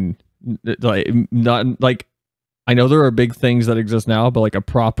main, like not like. I know there are big things that exist now, but like a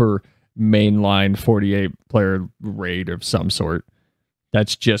proper mainline 48-player raid of some sort.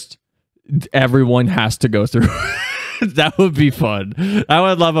 That's just everyone has to go through. That would be fun. I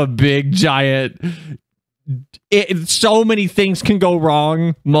would love a big giant. So many things can go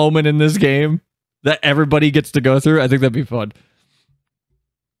wrong moment in this game that everybody gets to go through. I think that'd be fun.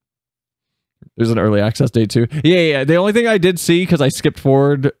 There's an early access date too. Yeah. The only thing I did see, because I skipped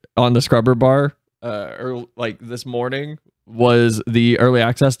forward on the scrubber bar, or like this morning, was the early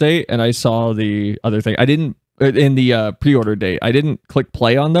access date, and I saw the other thing. I didn't in the pre-order date. I didn't click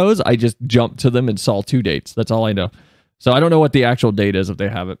play on those. I just jumped to them and saw 2 dates. That's all I know. So I don't know what the actual date is if they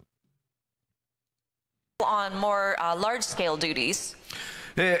have it. On more large-scale duties.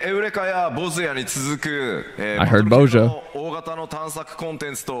 エウレカやボズヤに続く、I heard Boja. 大型の探索コンテ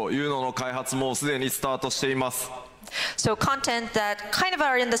ンツというのの開発もすでにスタートしています。So content that kind of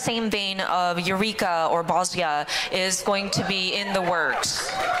are in the same vein of Eureka or Bosnia is going to be in the works.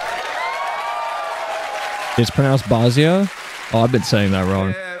 It's pronounced Bosnia? Oh, I've been saying that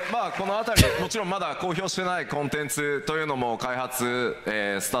wrong. まあこの辺りもちろんまだ公表してないコンテンツというのも開発、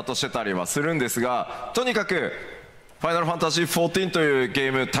スタートしてたりはするんですが、とにかくファイナルファンタジー14というゲ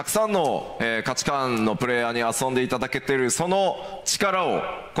ーム、たくさんの、価値観のプレイヤーに遊んでいただけているその力を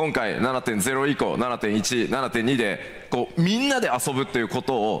今回 7.0 以降 7.1、7.2 でこうみんなで遊ぶというこ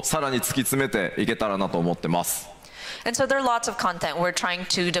とをさらに突き詰めていけたらなと思ってます。And so there are lots of content we're trying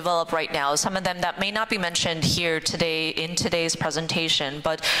to develop right now, some of them that may not be mentioned here today in today's presentation,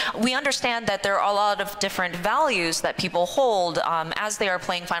 but we understand that there are a lot of different values that people hold as they are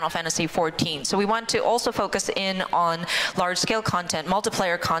playing Final Fantasy XIV. So we want to also focus in on large-scale content,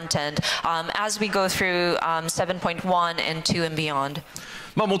 multiplayer content, as we go through 7.1 and 2 and beyond.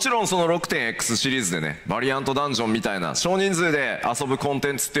 まあもちろんその 6.X シリーズでね、バリアントダンジョンみたいな少人数で遊ぶコンテ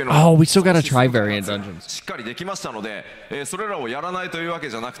ンツっていうのは Oh, we still gotta try variant dungeons. しっかりできましたので、それらをやらないというわけ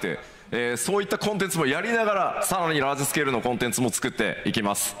じゃなくて、そういったコンテンツもやりながらさらにラージスケールのコンテンツも作っていき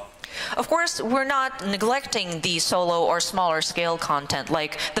ます。Of course, we're not neglecting the solo or smaller scale content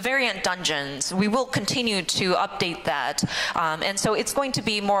like the variant dungeons. We will continue to update that. And so it's going to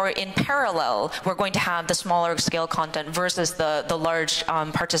be more in parallel. We're going to have the smaller scale content versus the large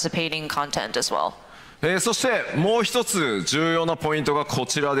participating content as well. そしてもう一つ重要なポイントがこ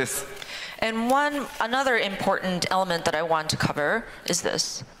ちらです。And another important element that I want to cover is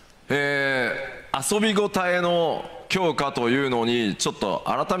this. 遊びごたえの強化というのにちょっと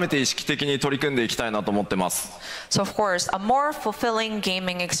改めて意識的に取り組んでいきたいなと思ってます。So of course, a more fulfilling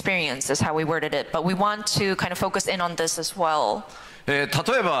gaming experience is how we worded it, but we want to kind of focus in on this as well. 例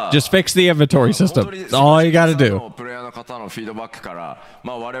えば Just fix the inventory system. That's all you gotta do. プレイヤーの方のフィードバックから、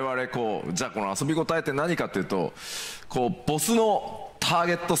まあ我々こうじゃあこの遊びごたえって何かっていうと、こうボスのター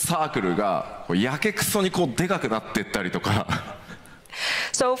ゲットサークルがこうやけくそにこうでかくなっていったりとか。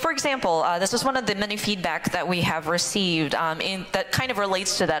So, for example, this is one of the many feedback that we have received that kind of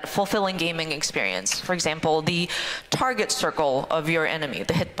relates to that fulfilling gaming experience. For example, the target circle of your enemy,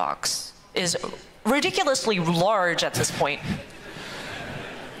 the hitbox, is ridiculously large at this point.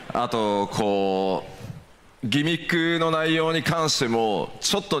 あとこうギミックの内容に関しても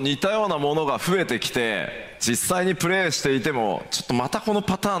ちょっと似たようなものが増えてきて、実際にプレイしていてもちょっとまたこの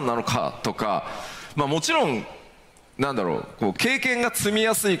パターンなのかとか、まあもちろんなんだろう、こう経験が積み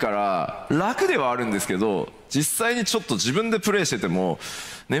やすいから楽ではあるんですけど、実際にちょっと自分でプレイしてても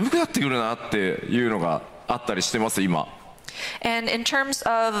眠くなってくるなっていうのがあったりしてます今。And in terms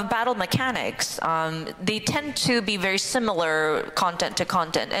of battle mechanics, they tend to be very similar content to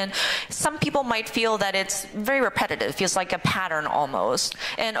content. And some people might feel that it's very repetitive, feels like a pattern almost.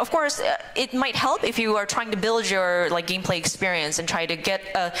 And of course, it might help if you are trying to build your gameplay experience and try to get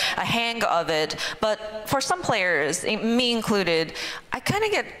a hang of it. But for some players, me included, I kind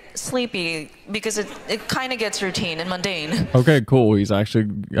of get sleepy because it kind of gets routine and mundane. Okay, cool. He's actually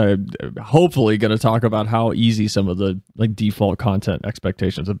hopefully going to talk about how easy some of the default content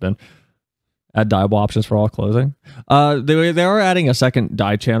expectations have been. Add dieable options for all clothing. They are adding a second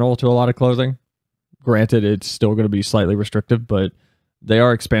die channel to a lot of clothing. Granted, it's still going to be slightly restrictive, but they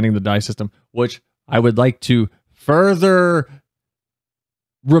are expanding the die system, which I would like to further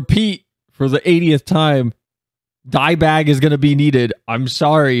repeat for the 80th time. Die bag is going to be needed. I'm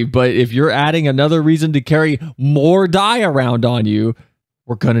sorry, but if you're adding another reason to carry more die around on you,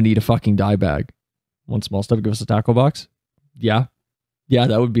 we're going to need a fucking die bag. One small step, give us a tackle box. Yeah,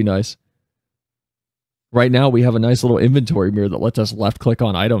 that would be nice. Right now, we have a nice little inventory mirror that lets us left click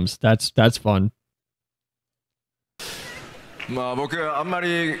on items. That's fun. まあ僕あんま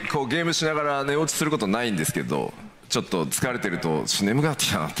りこうゲームしながら寝落ちすることないんですけど、ちょっと疲れてると眠くなって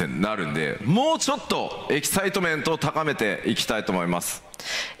きたなってなるんで、もうちょっとエキサイトメントを高めていきたいと思います。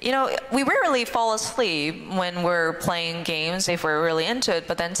You know, we rarely fall asleep when we're playing games if we're really into it,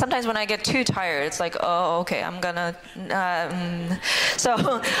 but then sometimes when I get too tired, it's like, oh, okay, I'm gonna... So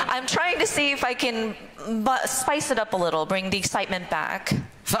I'm trying to see if I can spice it up a little, bring the excitement back.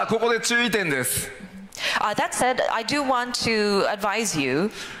 さあ、ここで注意点です。That said, I do want to advise you.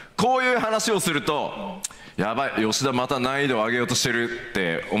 こういう話をすると、やばい、吉田また難易度を上げようとしてるっ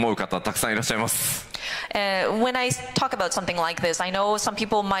て思う方たくさんいらっしゃいます。When I talk about something like this, I know some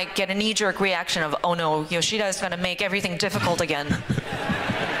people might get a knee-jerk reaction of, "Oh no, Yoshida is going to make everything difficult again."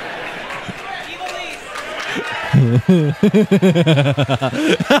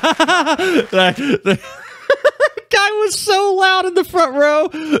 That guy was so loud in the front row.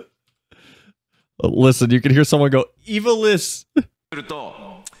 Listen, you can hear someone go, "Evilis." する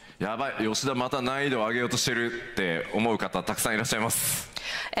と、やばい、吉田また難易度を上げようとしてるって思う方たくさんいらっしゃいます。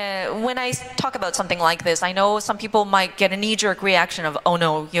When I talk about something like this, I know some people might get a knee-jerk reaction of, "Oh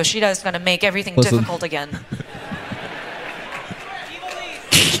no, Yoshida is going to make everything difficult again."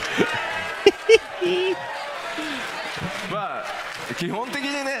 まあ基本的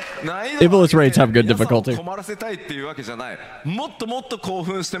にね、難易度を Evilis raids have good 皆さんを difficulty. 困らせたいっていうわけじゃない。もっともっと興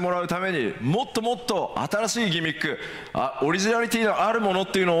奮してもらうために、もっともっと新しいギミック、オリジナリティのあるものっ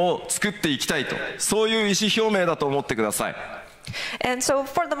ていうのを作っていきたいと、そういう意思表明だと思ってください。And so,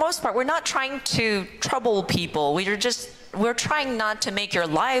 for the most part, we're not trying to trouble people. We're trying not to make your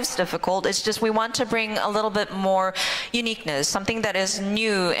lives difficult. It's just we want to bring a little bit more uniqueness, something that is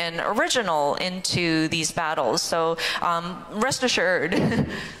new and original into these battles. So, rest assured.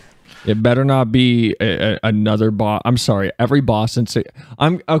 It better not be another boss. I'm sorry, every boss in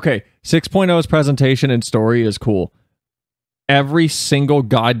okay. 6.0's presentation and story is cool. Every single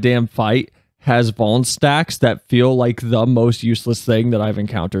goddamn fight has Vuln stacks that feel like the most useless thing that I've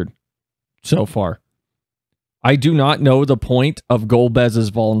encountered so far. I do not know the point of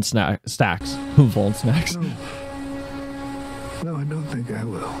Golbez's Vuln stacks. Vuln snacks. No, I don't think I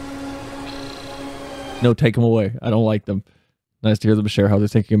will. No, take them away. I don't like them. Nice to hear them share how they're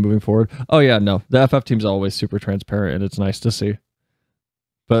thinking of moving forward. Oh yeah, no. The FF team's always super transparent and it's nice to see.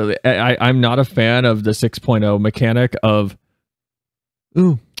 But I'm not a fan of the 6.0 mechanic of,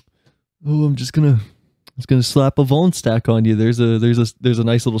 ooh, I'm just gonna slap a Vuln stack on you. There's a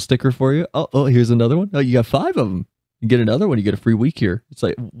nice little sticker for you. Oh, here's another one. Oh, you got 5 of them. You get another one. You get a free week here. It's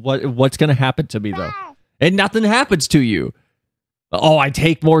like, what's gonna happen to me though? And nothing happens to you. Oh, I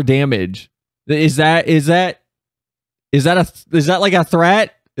take more damage. Is that like a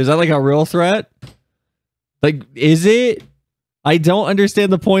threat? Is that like a real threat? Like, is it? I don't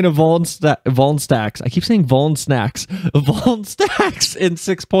understand the point of Vuln stacks. I keep saying Vuln snacks. Vuln stacks in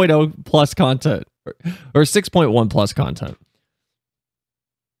 6.0 plus content. Or 6.1 plus content.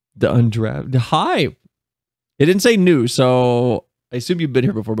 The undraft. Hi. It didn't say new, so I assume you've been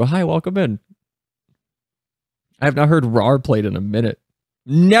here before, but hi, welcome in. I have not heard RAR played in a minute.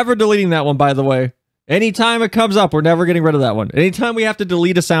 Never deleting that one, by the way. Anytime it comes up, we're never getting rid of that one. Anytime we have to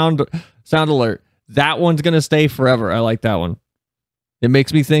delete a sound alert, that one's going to stay forever. I like that one. It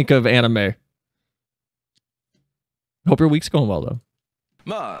makes me think of anime. Hope your week's going well, though.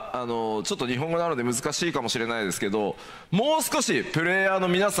 まあちょっと日本語なので難しいかもしれないですけど、もう少しプレイヤーの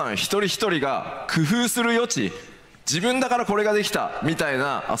皆さん一人一人が工夫する余地、自分だからこれができたみたい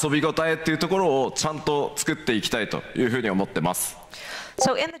な遊び応えっていうところをちゃんと作っていきたいというふうに思ってます。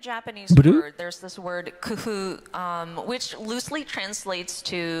So in the Japanese word, there's this word kufu, which loosely translates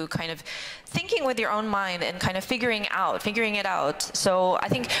to kind of thinking with your own mind and kind of figuring it out. So I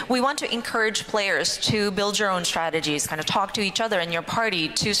think we want to encourage players to build your own strategies, kind of talk to each other in your party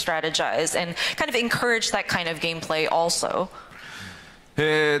to strategize and kind of encourage that kind of gameplay also.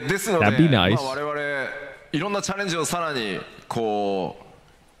 ですので、 That'd be nice. 我々いろんなチャレンジをさらにこう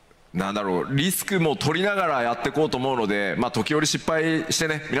なんだろう、リスクも取りながらやっていこうと思うので、まあ時折失敗して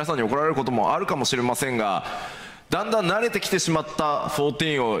ね、皆さんに怒られることもあるかもしれませんが、だんだん慣れてきてしまった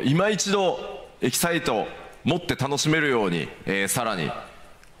14を今一度エキサイトを持って楽しめるように、さらに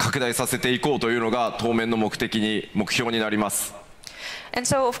拡大させていこうというのが当面の目標になります。And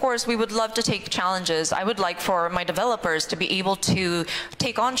so, of course, we would love to take challenges. I would like for my developers to be able to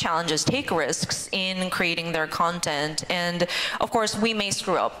take on challenges, take risks in creating their content. And, of course, we may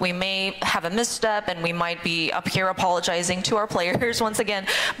screw up. We may have a misstep, and we might be up here apologizing to our players once again.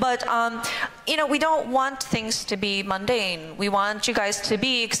 But, you know, we don't want things to be mundane. We want you guys to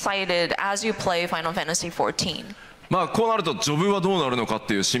be excited as you play Final Fantasy XIV. まあこうなるとジョブはどうなるのかっ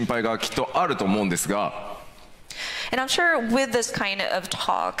ていう心配がきっとあると思うんですが。And I'm sure with this kind of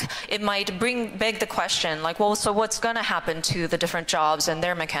talk, it might beg the question, like, well, so what's going to happen to the different jobs and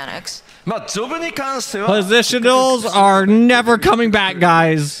their mechanics? まあジョブに関しては Positionals are never coming back,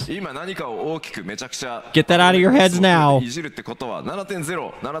 guys. 今何かを大きくめちゃくちゃ Get that out of your heads now. いじるってことは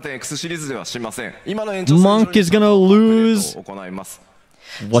 7.0、7.x シリーズではしません。今の Monk is gonna lose.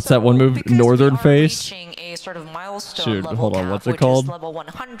 What's that one move? Northern Face? Shoot, hold on. What's it called?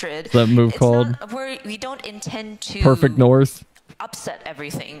 What's that move called? We don't intend to Perfect North? upset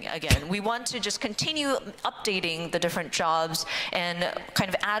everything again. We want to just continue updating the different jobs and kind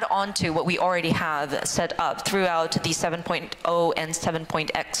of add on to what we already have set up throughout the 7.0 and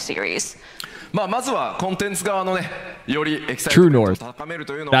 7.x series. まずはコンテンツ側のね、よりエキサイト True メン North. トを高める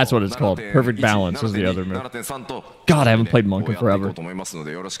というのを That's what it's called. 7.1 Perfect Balance is the other move. 7.3 と God, I haven't played Monk in やっていこ forever. うと思いますの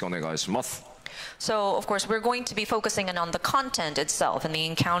でよろしくお願いします。 So, of course, we're going to be focusing on the content itself and the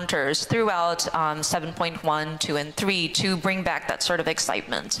encounters throughout 7.1, 2, and 3 to bring back that sort of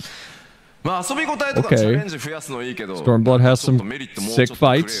excitement. まあ遊び応えとか Okay. チャレンジ増やすのいいけど、 Stormblood has ちょっ some とメリットもうちょ sick っとく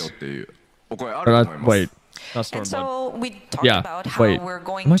れよ fights. っていうお声あ Or ると not, 思います。 wait, not And Stormblood. so we talked Yeah, about how wait. we're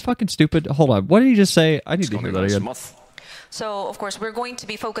going Am I fucking stupid? Hold on. What did he just say? I need to お hear 願 that いし again. ます。 So, of course, we're going to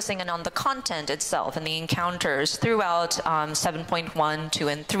be focusing on the content itself and the encounters throughout 7.1, 2,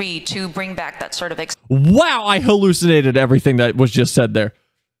 and 3 to bring back that sort of Wow, I hallucinated everything that was just said there.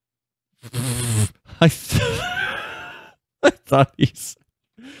 I thought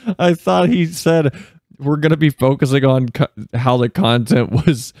he said we're going to be focusing on how the content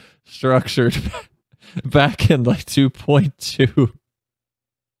was structured back in like 2.2.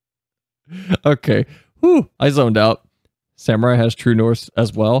 Okay. Whew, I zoned out. Samurai has True North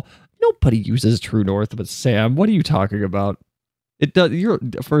as well. Nobody uses True North but Sam. What are you talking about? It does.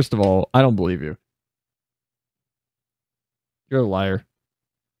 First of all, I don't believe you. You're a liar.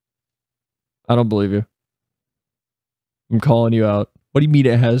 I don't believe you. I'm calling you out. What do you mean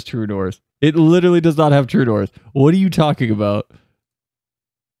it has True North? It literally does not have True North. What are you talking about?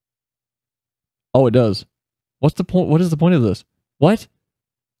 Oh, it does. What's the point? What is the point of this? What?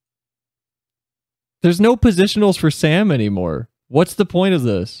 There's no positionals for Sam anymore. What's the point of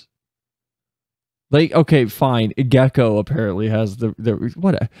this? Like, okay, fine. Gecko apparently has the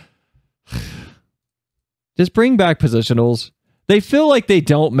what? Just bring back positionals. They feel like they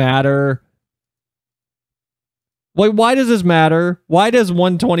don't matter. Like, why does this matter? Why does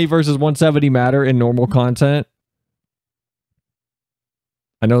 120 versus 170 matter in normal content?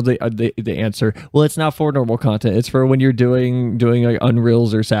 I know the answer. Well, it's not for normal content. It's for when you're doing like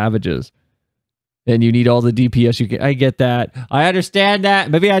Unreals or Savages. And you need all the DPS you can. I get that. I understand that.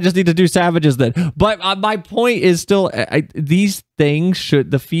 Maybe I just need to do Savages then. But my point is still, these things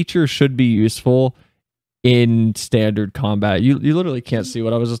the feature should be useful in standard combat. You literally can't see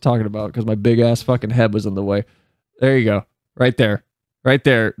what I was just talking about because my big ass fucking head was in the way. There you go. Right there. Right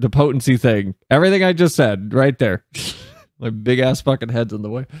there. The potency thing. Everything I just said. Right there. My big ass fucking head's in the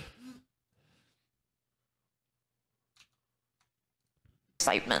way.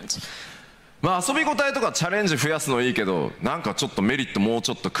 Excitement. まあ遊び応えとかチャレンジ増やすのいいけど、なんかちょっとメリットもうち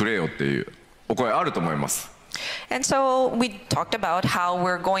ょっとくれよっていうお声あると思います。 And so we talked about how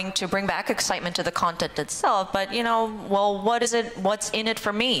we're going to bring back excitement to the content itself, but well, what's in it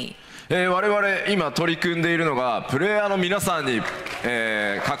for me? 我々今取り組んでいるのがプレイヤーの皆さんに、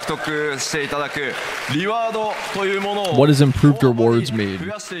獲得していただくリワードというものを What does improved rewards mean?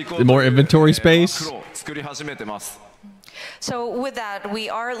 More inventory space? 作り始めてます。 So with that, we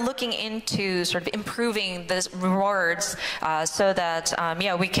are looking into sort of improving the rewards so that,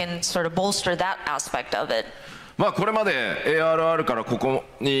 we can sort of bolster that aspect of it. まあこれまで ARR からここ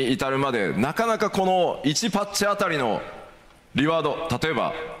に至るまでなかなかこの1パッチあたりのリワード、例え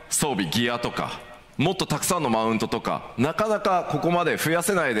ば装備ギアとかもっとたくさんのマウントとかなかなかここまで増や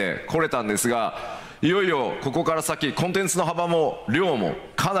せないで来れたんですが、いよいよここから先コンテンツの幅も量も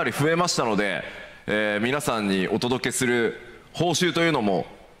かなり増えましたので、皆さんにお届けする報酬というのも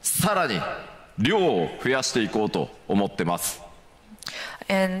さらに量を増やしていこうと思ってます。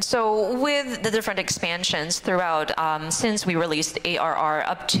 And so with the different expansions throughout, since we released ARR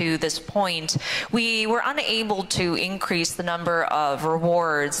up to this point, we were unable to increase the number of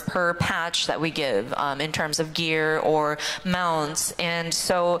rewards per patch that we give in terms of gear or mounts. And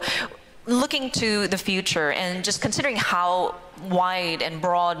so looking to the future and just considering how wide and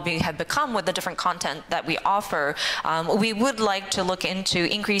broad we have become with the different content that we offer, we would like to look into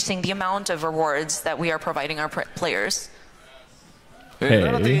increasing the amount of rewards that we are providing our players. Hey.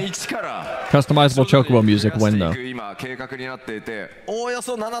 7.1 から Customizable chocobo music when though? 今計画になっていて、おおよ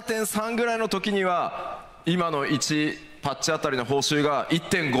そ 7.3 ぐらいの時には今の1パッチあたりの報酬が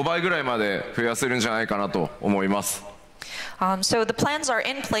 1.5 倍ぐらいまで増やせるんじゃないかなと思います。 So the plans are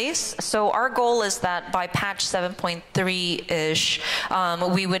in place. So our goal is that by patch 7.3-ish,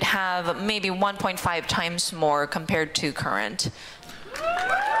 we would have maybe 1.5 times more compared to current.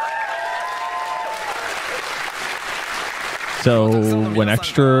 So when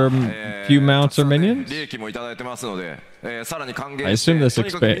extra few mounts are minions? 利益もいただいてますので、さらに還元 I して assume this と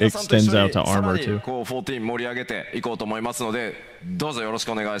にかく皆さんと一緒 extends に out to さら armor に too. こう14盛り上げていこうと思いますので、どうぞよろし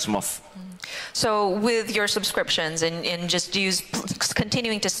くお願いします。So with your subscriptions and just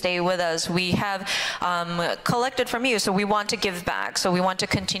continuing to stay with us, we have collected from you, so we want to give back. So we want to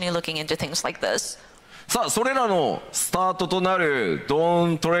continue looking into things like this. さあそれらのスタートとなるド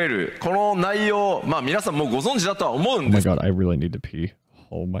ーントレイル、この内容、まあ皆さんもうご存知だとは思うん Oh で my す。 god, I really need to pee.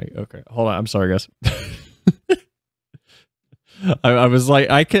 Oh my, okay. Hold on, I'm sorry guys. I was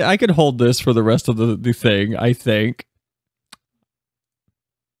like, I could hold this for the rest of the thing, I think.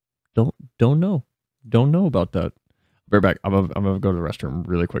 Don't know about that. Be right back. I'm gonna go to the restroom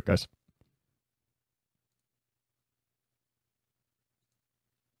really quick, guys.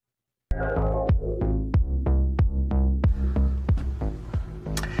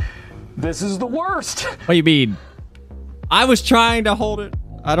 This is the worst. What do you mean? I was trying to hold it.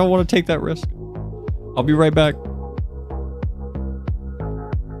 I don't want to take that risk. I'll be right back.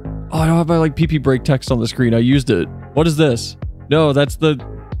 Oh, I don't have my like PP break text on the screen. I used it. What is this? No, that's the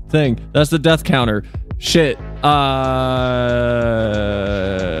thing. That's the death counter. Shit.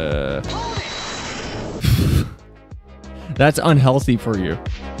 That's unhealthy for you.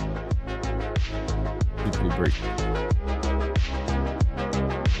 PP break.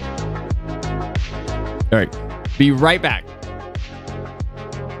 All right. Be right back.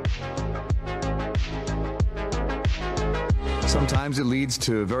 Sometimes it leads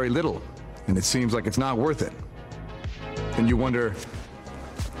to very little, and it seems like it's not worth it. And you wonder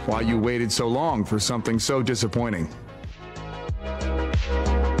why you waited so long for something so disappointing.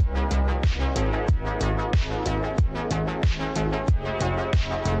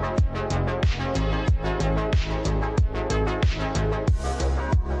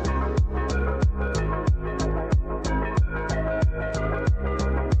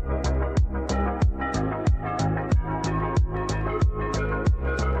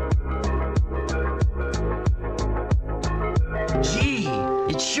 Gee,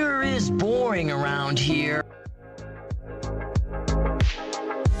 it sure is boring around here.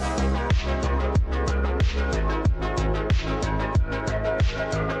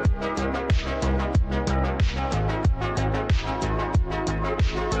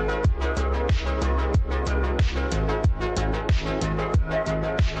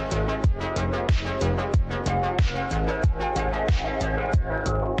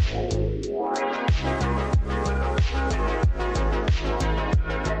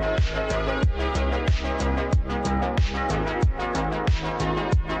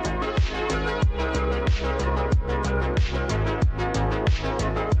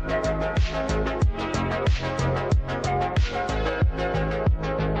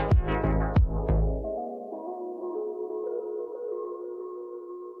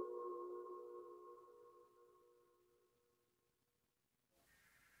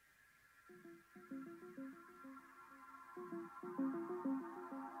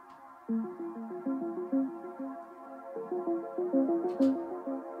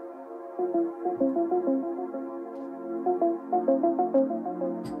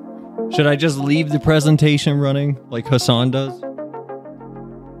 Should I just leave the presentation running like Hassan does?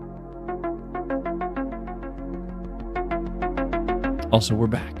 Also, we're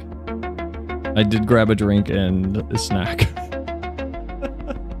back. I did grab a drink and a snack.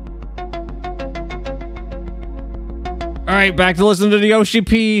 All right, back to listen to the Yoshi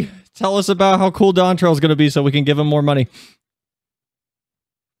P. Tell us about how cool Dawntrail is going to be so we can give him more money.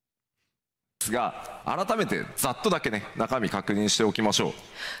 が改めてざっとだけね中身確認しておきましょう。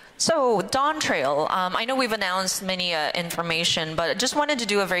 So Dawntrail, I know we've announced many information, but just wanted to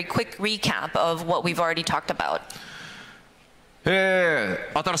do a very quick recap of what we've already talked about.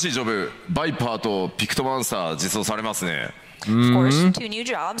 新しいジョブ、バイパーとピクトマンサー実装されますね。 Of course, two new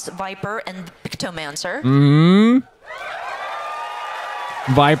jobs, Viper and Pictomancer.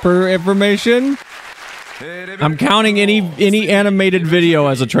 Viper information. I'm counting any animated video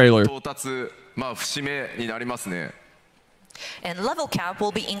as a trailer. 到達、まあ節目になりますね。 And level cap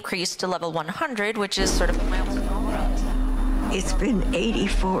will be increased to level 100, which is sort of a milestone. It's been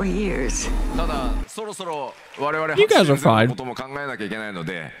 84 years. ただそろそろ我々 You guys are fine. ことも考えなきゃいけないの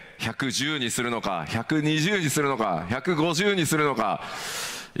で、110にするのか、120にするのか、150にするのか、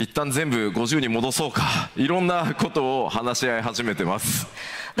一旦全部50に戻そうか、いろんなことを話し合い始めてます。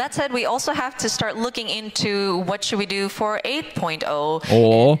 That said, we also have to start looking into what should we do for 8.0.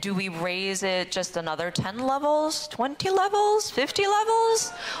 Oh. Do we raise it just another 10 levels, 20 levels, 50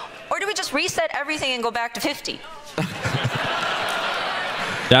 levels? Or do we just reset everything and go back to 50?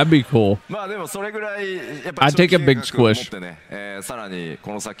 That'd be cool. まあでもそれぐらいやっぱり I'd take a big 長期計画を持 squish. ってね、さらに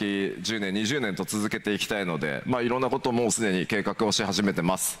この先10年20年と続けていきたいので、まあいろんなことをもうすでに計画をし始めて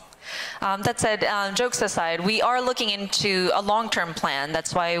ます。That said, jokes aside, we are looking into a long-term plan.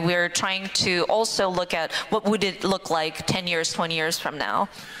 That's why we're trying to also look at what would it look like 10 years, 20 years from now.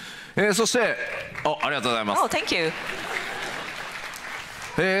 そしてありがとうございます。Oh, thank you.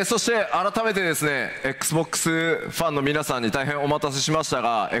 そして改めてですね XBOX ファンの皆さんに大変お待たせしました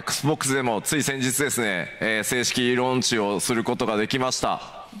が XBOX でもつい先日ですね、正式ローンチをすることができまし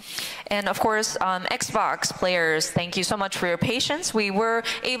た。 And of course, Xbox players, thank you so much for your patience. We were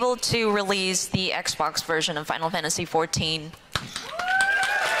able to release the Xbox version of Final Fantasy XIV.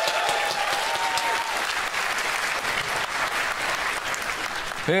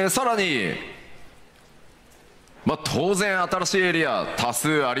 さらにまあ、当然新しいエリア多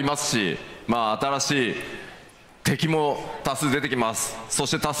数ありますし、まあ、新しい敵も多数出てきます。そ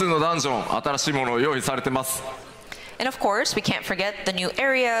して多数のダンジョン新しいものを用意されてます。 And of course, we can't forget the new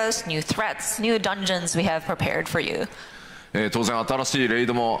areas, new threats, new dungeons we have prepared for you. 当然新しいレイ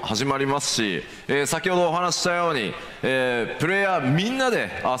ドも始まりますし、先ほどお話ししたように、プレイヤーみんなで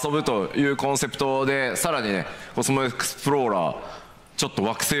遊ぶというコンセプトでさらにねコスモエクスプローラーちょっと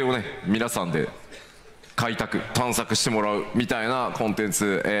惑星をね皆さんで開拓探索してもらうみたいなコンテン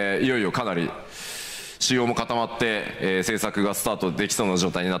ツ、いよいよかなり仕様も固まって、制作がスタートできそうな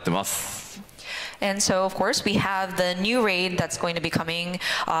状態になってます。 And so, of course, we have the new raid that's going to be coming.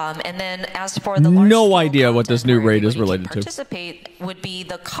 And then as for the large No idea what this new raid is related to. Participate would be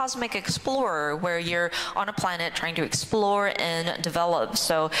the Cosmic Explorer, where you're on a planet trying to explore and develop.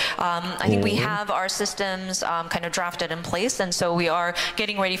 So I think we have our systems kind of drafted in place, and so we are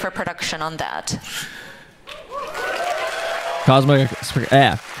getting ready for production on that.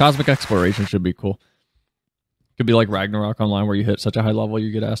 Cosmic exploration should be cool. Could be like Ragnarok Online, where you hit such a high level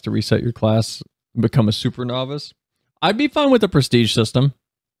you get asked to reset your class and become a super novice. I'd be fine with a prestige system.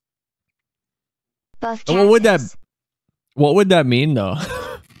 Buff What would that mean though?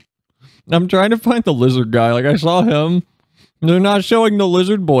 I'm trying to find the lizard guy. Like I saw him. They're not showing the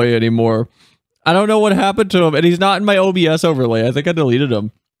lizard boy anymore. I don't know what happened to him, and he's not in my OBS overlay. I think I deleted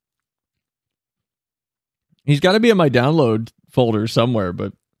him. He's got to be in my download folder somewhere,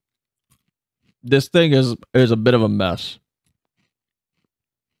 but this thing is a bit of a mess.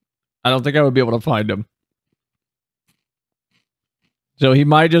 I don't think I would be able to find him. So he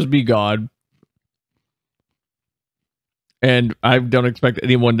might just be gone. And I don't expect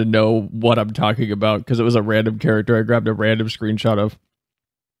anyone to know what I'm talking about because it was a random character I grabbed a random screenshot of.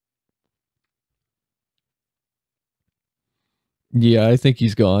 Yeah, I think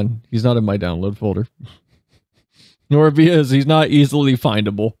he's gone. He's not in my download folder. Nor if he is, he's not easily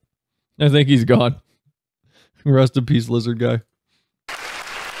findable. I think he's gone. Rest in peace, lizard guy.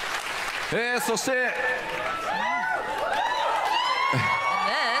 そして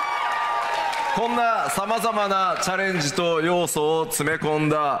こんなさまざまなチャレンジと要素を詰め込ん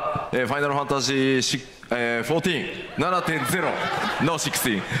だ、ファイナルファンタジー、14.7.0 の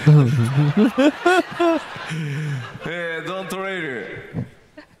16 Dawntrail.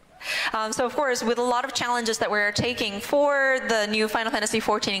 So of course, with a lot of challenges that we're taking for the new Final Fantasy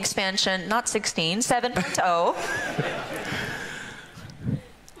XIV expansion, not 16, 7.0.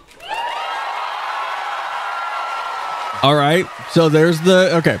 All right, so there's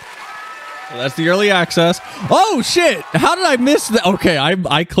the okay. So that's the early access. Oh shit! How did I miss that? Okay,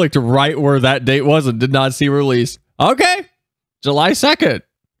 I clicked right where that date was and did not see release. Okay, July 2nd.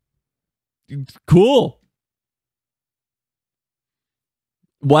 Cool.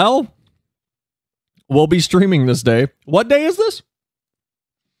 Well, we'll be streaming this day. What day is this?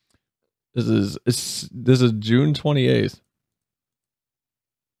 This is June 28th.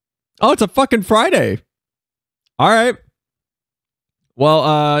 Oh, it's a fucking Friday. All right.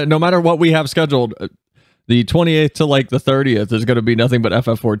 Well, no matter what we have scheduled, the 28th to like the 30th is going to be nothing but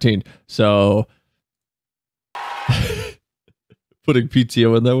FF14. So putting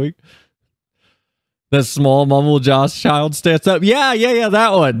PTO in that week. That small mumble Josh child stands up. Yeah,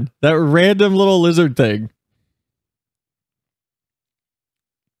 that one. That random little lizard thing.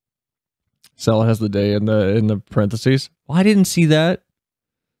 Cell has the day in the parentheses. Well, I didn't see that.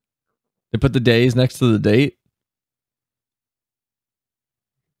 They put the days next to the date.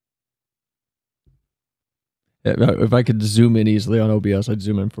 If I could zoom in easily on OBS, I'd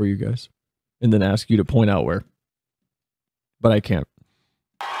zoom in for you guys. And then ask you to point out where. But I can't.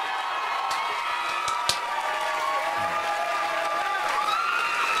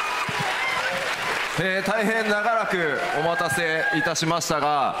 大変長らくお待たせいたしました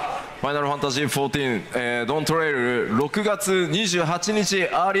が、ファイナルファンタジー14、ドントレイル6月28日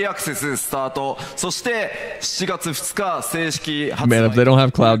アーリーアクセススタート、そして7月2日正式発売。 Man, if they don't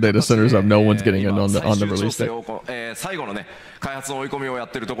have cloud data centers up, no one's getting in on the release date. 最後のね開発の追い込みをや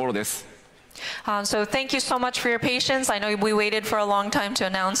ってるところです。So thank you so much for your patience. I know we waited for a long time to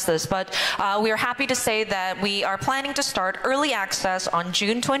announce this, but we are happy to say that we are planning to start early access on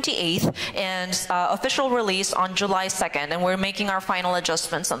June 28th and official release on July 2nd, and we're making our final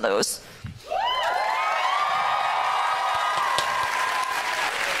adjustments on those.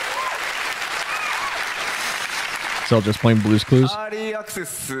 So just playing Blue's Clues.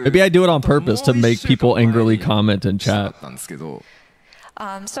 Maybe I do it on purpose to make people angrily comment in chat.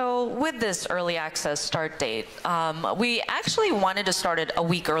 So with this early access start date, we actually wanted to start it a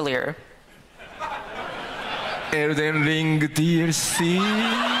week earlier. Elden Ring DLC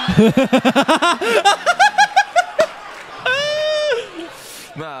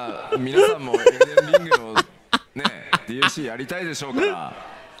まあ皆さんも Elden Ring のね DLC やりたいでしょうから。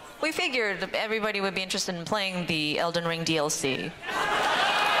We figured everybody would be interested in playing the Elden Ring DLC.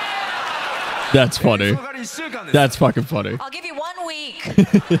 That's funny. That's fucking funny. I'll give you 1 week.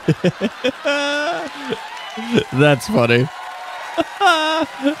 That's funny.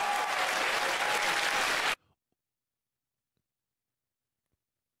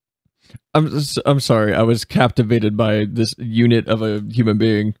 I'm sorry. I was captivated by this unit of a human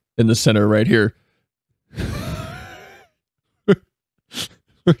being in the center right here.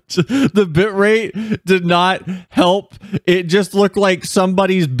 The bit rate did not help. It just looked like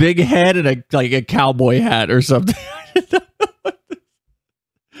somebody's big head and a cowboy hat or something.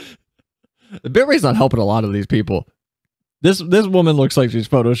 The bit rate's not helping a lot of these people. This woman looks like she's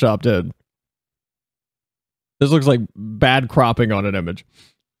photoshopped in. This looks like bad cropping on an image.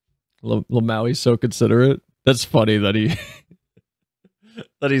 Maui's so considerate. That's funny that he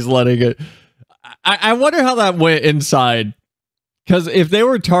that he's letting it. I wonder how that went inside. Because if they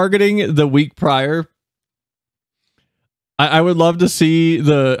were targeting the week prior, I would love to see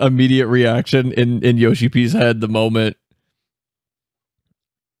the immediate reaction in Yoshi P's head the moment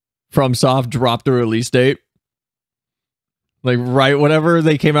FromSoft dropped the release date. Like, right, whenever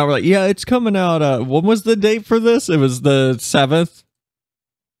they came out, we're like, yeah, it's coming out. When was the date for this? It was the 7th.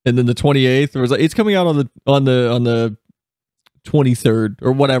 And then the 28th. It was like, it's coming out on the 23rd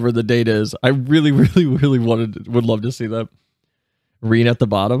or whatever the date is. I really, really, really would love to see that. Reen at the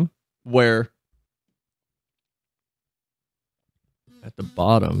bottom, where at the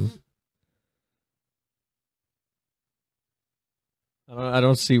bottom, I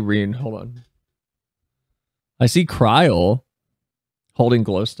don't see Reen. Hold on, I see Kryl holding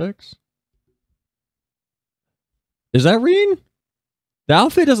glow sticks. Is that Reen? The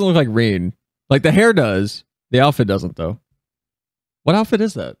outfit doesn't look like Reen. Like the hair does. The outfit doesn't though. What outfit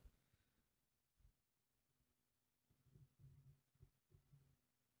is that?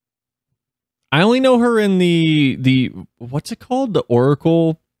 I only know her in the what's it called? The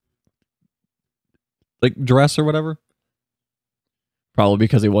Oracle like dress or whatever. Probably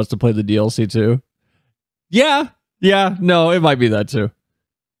because he wants to play the DLC too. Yeah. Yeah, no, it might be that too.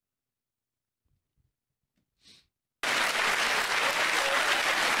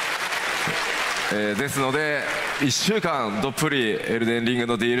 ですので1週間どっぷりエルデンリング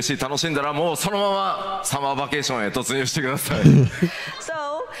の DLC 楽しんだらもうそのままサマーバケーションへ突入してください。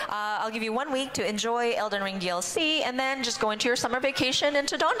So, I'll give you 1 week to enjoy Elden Ring DLC and then just go into your summer vacation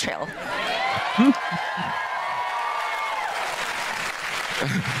into Dawntrail.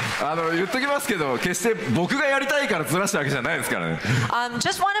 言っときますけど決して僕がやりたいからずらしたわけじゃないですからね。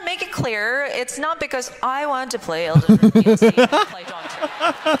Just want to make it clear, it's not because I want to play Elden Ring DLC and play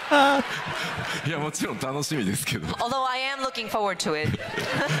Dawntrail. いやもちろん楽しみですけど。Although I am looking forward to it.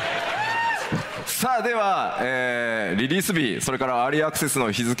 さあでは、リリース日それからアーリーアクセス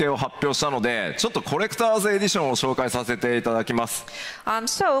の日付を発表したのでちょっとコレクターズエディションを紹介させていただきます。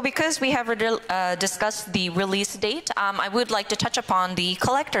So because we have discussed the release date, I would like to touch upon the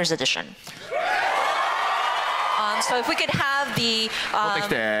collector's edition. So if we could have the,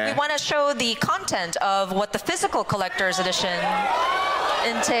 we want to show the content of what the physical collector's edition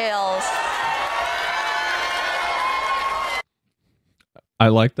entails. I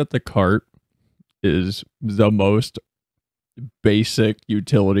like that the cart is the most basic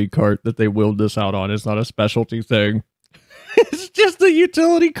utility cart that they willed this out on. It's not a specialty thing. It's just a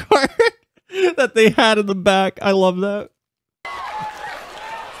utility cart that they had in the back. I love that.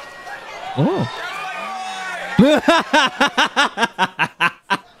 Oh.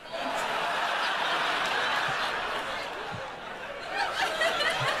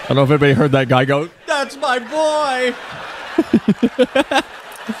 I don't know if anybody heard that guy go, "That's my boy."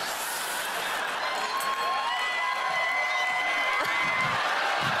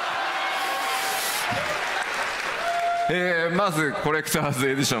 まずコレクターズ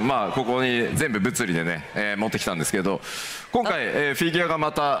エディション、まあ、ここに全部物理でね、持ってきたんですけど、今回、フィギュアが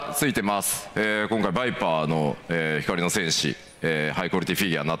またついてます。今回バイパーの、光の戦士、ハイクオリティフィ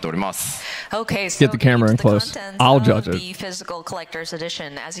ギュアになっております。Okay, so Get the camera in close. I'll judge it. The physical collector's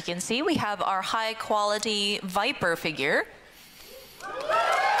edition. As you can see, we have our high quality Viper figure.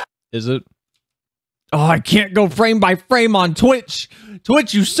 Is it? Oh, I can't go frame by frame on Twitch.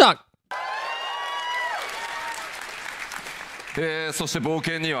 Twitch, you suck. そして冒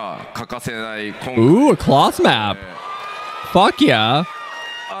険には欠かせない今回 Ooh, a cloth map. Fuck yeah.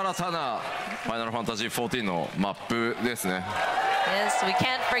 新たなファイナルファンタジー14のマップですね。Yes, we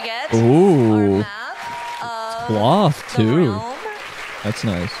can't forget Ooh. our map of Cloth the too. realm. That's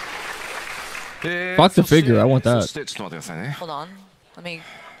nice. Fuck the figure. I want that. そしてちょっと待ってくださいね。 Hold on, let me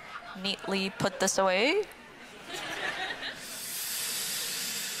neatly put this away.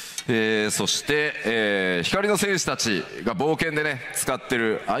 そして、光の戦士たちが冒険でね使って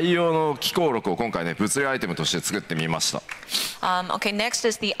る愛用の機構録を今回ね物理アイテムとして作ってみました。Okay, next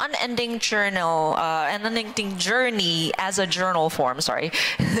is the unending journey as a journal form. Sorry.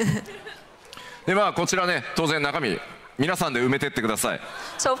 でまあこちらね当然中身皆さんで埋めてってください。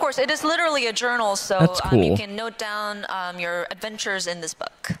 So of course, it is literally a journal, so That's cool. you can note down your adventures in this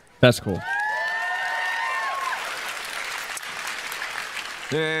book. That's cool.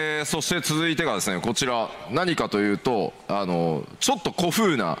 そして続いてがですねこちら何かというとちょっと古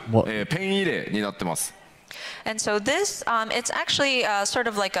風な、ペン入れになってます。 And so this, it's actually sort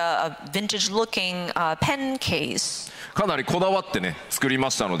of like a vintage-looking pen case. かなりこだわってね作り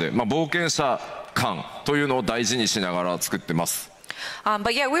ましたので、まあ、冒険者感というのを大事にしながら作ってます。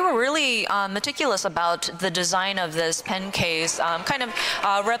 But yeah, we were really meticulous about the design of this pen case, kind of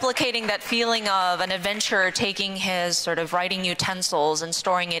replicating that feeling of an adventurer taking his sort of writing utensils and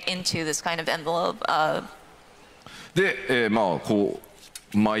storing it into this kind of envelope. で、まあこ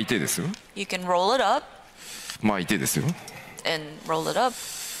う巻いてですよ。 You can roll it up 巻いてですよ。 and roll it up.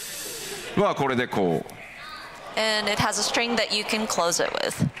 まあこれでこう。 And it has a string that you can close it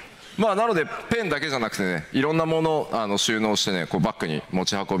with. まあなのでペンだけじゃなくてねいろんなものを収納してねこうバッグに持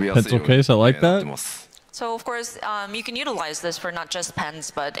ち運びやすいように Pencil case, I like that. なってます。 So of course, you can utilize this for not just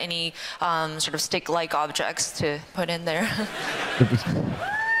pens, but any sort of stick-like objects to put in there.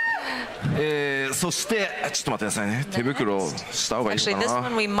 そしてちょっと待ってくださいね手袋をした方がいいか Actually, this な。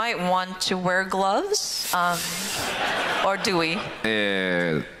 one we might want to wear gloves, or do we?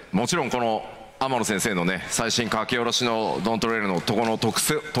 もちろんこの天野先生のね最新書き下ろしのドントレールのとこの特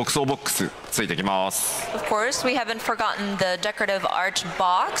装ボックスついてきます。 Of course, we haven't forgotten the decorative art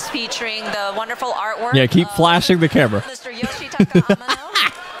box featuring the wonderful artwork. Yeah, keep of flashing the camera. Mr. Yoshi Amano.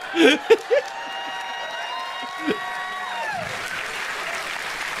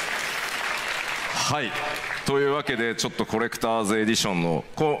 はい。というわけでちょっとコレクターズエディションの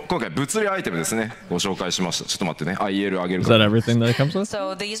今回物理アイテムですねご紹介しました。ちょっと待ってね IL 上げる Is か that ら。 everything that it comes with?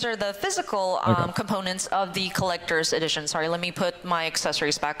 So these are the physical components of the collector's edition. Sorry, let me put my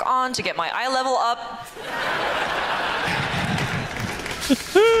accessories back on to get my eye level up.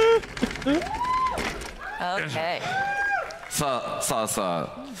 Okay. さあ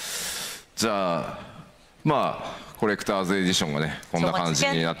じゃあまあコレクターズエディションがねこんな感じ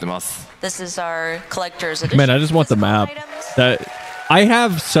になってます。 This is our collector's edition. Man, I just want the map. That I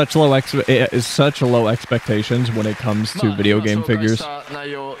have such low expectations when it comes to video game figures. I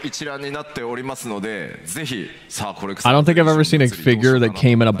don't think I've ever seen a figure that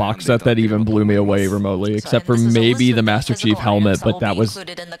came in a box set that even blew me away remotely, except for maybe the Master Chief helmet, but that was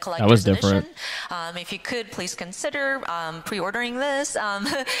different. If you could, please consider pre-ordering this.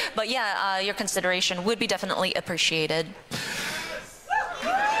 But yeah, your consideration would be definitely appreciated.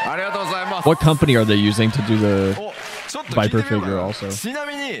 What company are they using to do the Viper figure also? ちな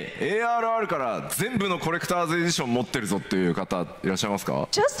みに ARR から全部のコレクターズエディション持ってるぞっていう方いらっしゃいますか？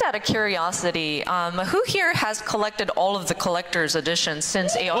 Just out of curiosity, who here has collected all of the collector's editions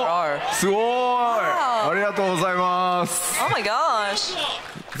since ARR? すごい、ありがとうございます。 Oh my gosh!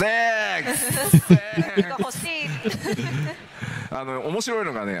 Thanks! 欲しい。面白い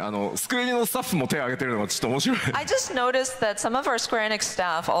のがね、スクエニのスタッフも手を挙げてるのがちょっと面白い。I just noticed that some of our Square Enix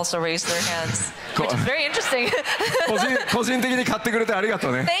staff also raised their hands, which is very interesting. 個人的に買ってくれてありがと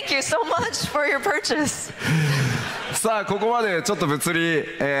うね。Thank you so much for your purchase. さあここまでちょっと物理、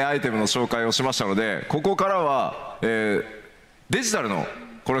アイテムの紹介をしましたので、ここからは、デジタルの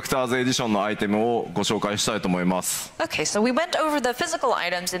ココレクターズエディションのアイテムをご紹介したいと思います。 Okay, so we went over the physical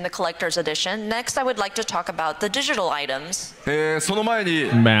items in the collector's edition. Next, I would like to talk about the digital items. その前に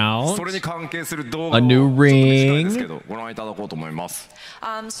Mount. それに関係する動画を A ちょっ new と短い ring. ですけどご覧いただこうと思います。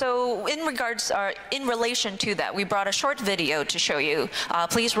 So in regards, in relation to that, we brought a short video to show you.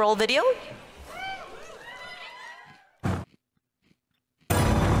 Please roll video.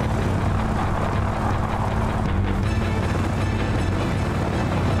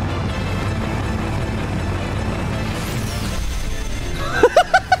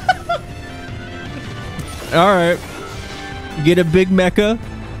 All right. Get a big mecha.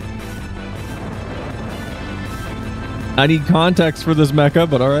 I need context for this mecha,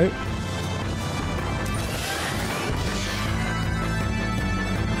 but all right.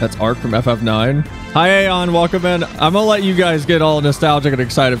 That's Arc from FF9. Hi, Aeon. Welcome in. I'm going to let you guys get all nostalgic and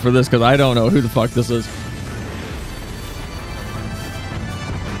excited for this because I don't know who the fuck this is.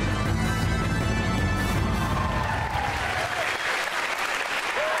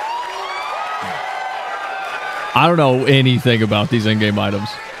 I don't know anything about these in-game items.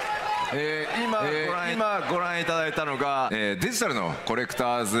 今ご覧いただいたのが、デジタルのコレク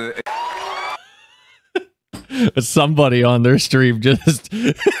ターズ Somebody on their stream just...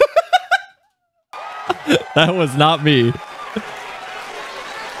 That was not me.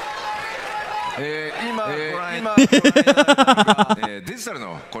 今ご覧いただいたのが、デジタル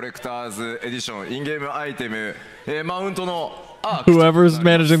のコレクターズエディションインゲームアイテム、マウントの Whoever's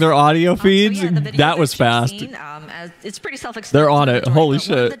managing their audio feeds, that was fast. It's pretty self-explanatory. They're on it. Holy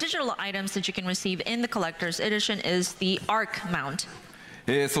One of the shit. digital items that you can receive in the collector's edition is the Arc mount.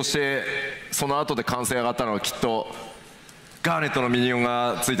 そしてその後で完成上がったのはきっとガーネットのミニオン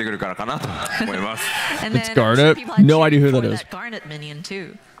がついてくるからかなと思います。And It's then Garnet? people had No cheered idea who for that is. that Garnet minion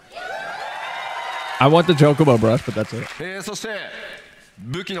too. I want the Chocobo brush, but that's it. そして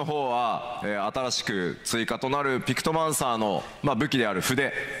武器の方は、新しく追加となるピクトマンサーの、武器である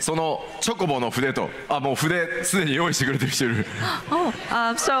筆、そのチョコボの筆と、もう筆すでに用意してくれてる人いる。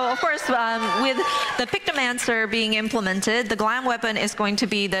So of course, with the Pictomancer being implemented, the glam weapon is going to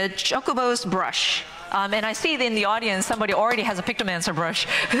be the Chocobo's brush. And I see in the audience somebody already has a Pictomancer brush.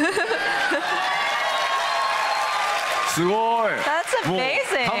 すごい。 That's もう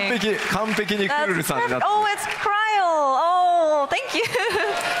amazing. 完璧にクールさんになって Oh, it's Cryo. Oh, thank you.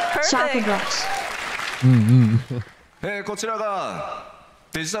 Chocolate Perfect. brush. こちらが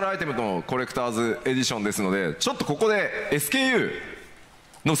デジタルアイテムのコレクターズエディションですので、ちょっとここで SKU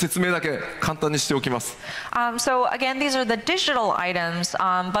の説明だけ簡単にしておきます。So again, these are the digital items,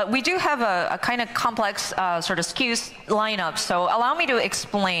 but we do have a kind of complex sort of SKU lineup. So allow me to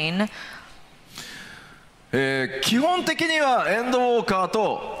explain. 基本的にはエンドウォーカー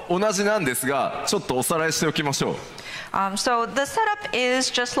と同じなんですが、ちょっとおさらいしておきましょう。So the setup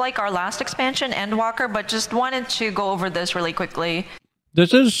is just like our last expansion, Endwalker, but just wanted to go over this really quickly.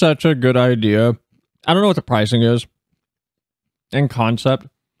 This is such a good idea. I don't know what the pricing is. In concept.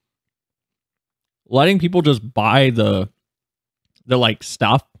 Letting people just buy the like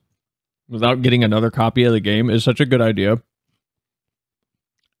stuff without getting another copy of the game is such a good idea.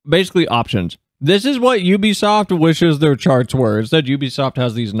 Basically options. This is what Ubisoft wishes their charts were. Instead, Ubisoft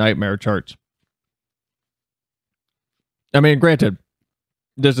has these nightmare charts. I mean, granted,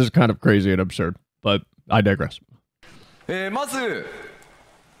 this is kind of crazy and absurd, but I digress. まず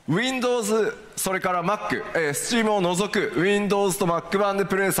Windows それから Mac、Steam を除く Windows と Mac 版で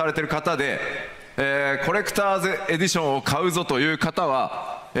プレイされている方で、コレクターズエディションを買うぞという方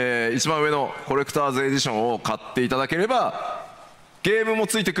は、一番上のコレクターズエディションを買っていただければゲームも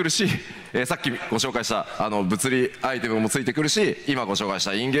ついてくるし、さっきご紹介した物理アイテムもついてくるし、今ご紹介し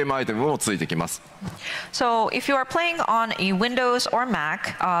たインゲームアイテムもついてきます。So if you are playing on a Windows or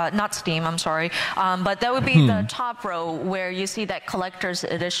Mac, not Steam, I'm sorry, but that would be the top row where you see that collector's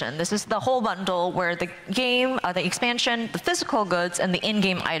edition. This is the whole bundle where the game, the expansion, the physical goods, and the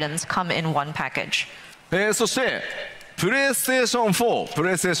in-game items come in one package. そしてプレイステーション4、プ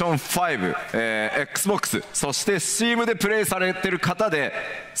レイステーション5、Xbox、そして Steam でプレイされてる方で、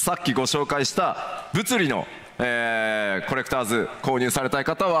さっきご紹介した物理の、コレクターズ購入されたい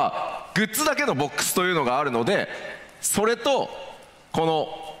方は、グッズだけのボックスというのがあるので、それとこの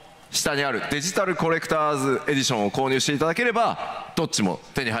下にあるデジタルコレクターズエディションを購入していただければ、どっちも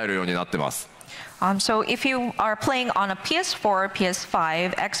手に入るようになってます。So if you are playing on a PS4,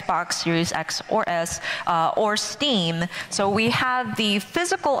 PS5, Xbox Series X or S, or Steam, so we have the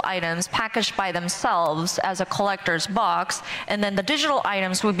physical items packaged by themselves as a collector's box, and then the digital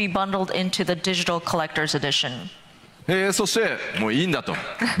items would be bundled into the digital collector's edition. そしてもういいんだと、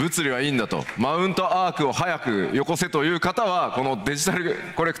物理はいいんだと、マウントアークを早くよこせという方はこのデジタル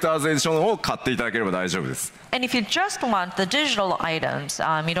コレクターズエディションを買っていただければ大丈夫です。 And if you just want the digital items,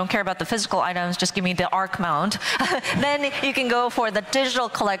 you don't care about the physical items, just give me the arc mount, then you can go for the digital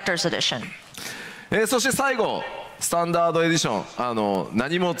collector's edition. そして最後スタンダードエディション、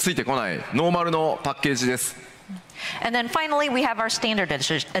何もついてこないノーマルのパッケージです。 And then finally, we have our standard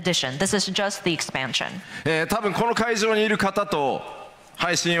edition. This is just the expansion. 多分この会場にいる方と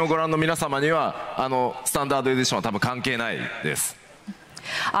配信をご覧の皆様にはスタンダードエディションは多分関係ないです。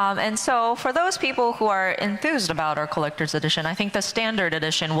 And so for those people who are enthused about our collector's edition, I think the standard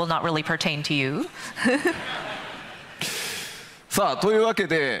edition will not really pertain to you. さあというわけ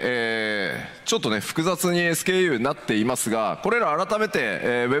で、ちょっとね複雑に SKU になっていますが、これら改めて、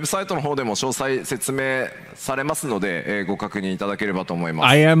ウェブサイトの方でも詳細説明されますので、ご確認いただければと思います。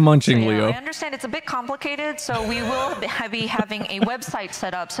 I am munching, So, Leo. I understand it's a bit complicated, so we will be having a website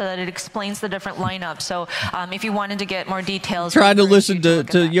set up so that it explains the different lineups. So if you wanted to get more details, Trying to we encourage listen you to look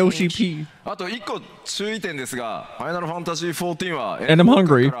at to that Yoshi page. P. あと1個注意点ですが、ファイナルファンタジー14は And I'm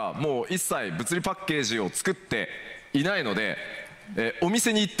hungry. からもう一切物理パッケージを作っていないので、お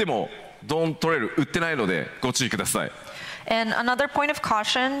店に行ってもドントレール売ってないのでご注意ください。 And another point of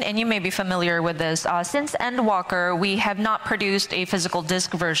caution, and you may be familiar with this, since Endwalker, we have not produced a physical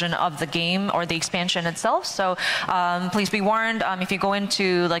disc version of the game or the expansion itself. So please be warned, if you go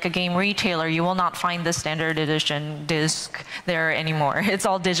into like a game retailer, you will not find the standard edition disc there anymore. It's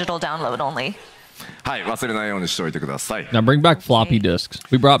all digital download only. はい、忘れないようにしておいてください。 Now bring back floppy disks.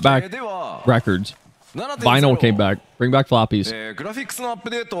 We brought back では records. Vinyl came back. Bring back floppies. グラフィックスのアップ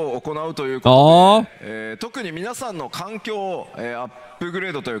デートを行うということで、特に皆さんの環境、アップグレ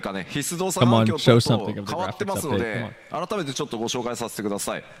ードというかね、必須動作環境と変わってますので、改めてちょっとご紹介させてくだ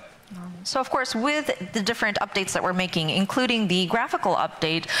さい。 So of course, with the different updates that we're making, including the graphical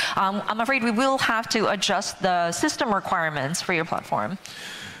update, I'm afraid we will have to adjust the system requirements for your platform.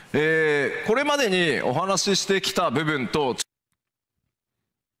 これまでにお話ししてきた部分と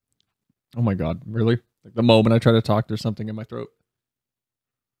Oh my god, really? Like the moment I try to talk, there's something in my throat.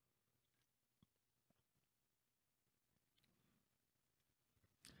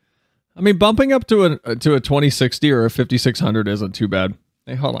 I mean, bumping up to a 2060 or a 5600 isn't too bad.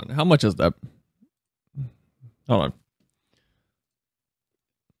 Hey, hold on. How much is that? Hold on.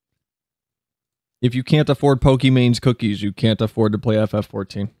 If you can't afford Pokemon's cookies, you can't afford to play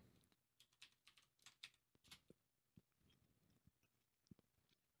FF14.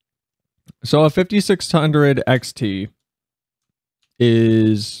 So a 5600 XT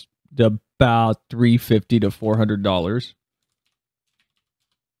is about $350 to $400.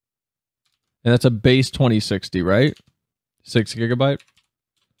 And that's a base 2060, right? 6 gigabyte.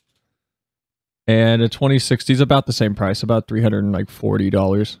 And a 2060 is about the same price, about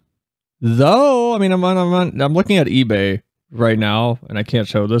 $340. Though, I mean, I'm looking at eBay right now, and I can't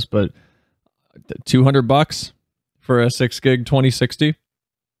show this, but $200 for a 6 gig 2060.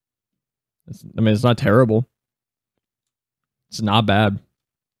 I mean, it's not terrible. It's not bad.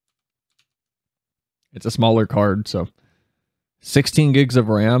 It's a smaller card, so 16 gigs of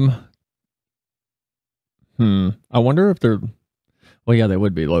RAM. I wonder if they're... Well, yeah, they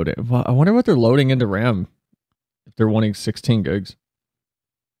would be loading. Well, I wonder what they're loading into RAM if they're wanting 16 gigs.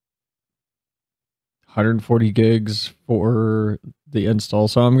 140 gigs for the install.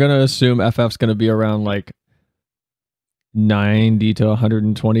 So I'm going to assume FF's going to be around like 90 to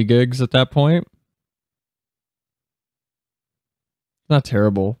 120 gigs at that point. Not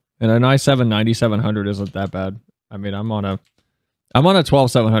terrible. And an i7 9700 isn't that bad. I mean, I'm on a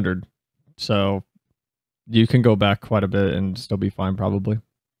 12700. So you can go back quite a bit and still be fine probably.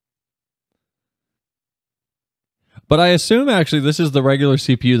 But I assume actually this is the regular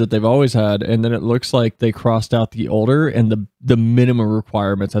CPU that they've always had, and then it looks like they crossed out the older, and the minimum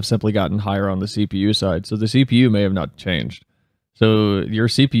requirements have simply gotten higher on the CPU side. So the CPU may have not changed. So your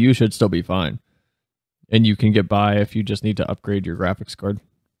CPU should still be fine. And you can get by if you just need to upgrade your graphics card.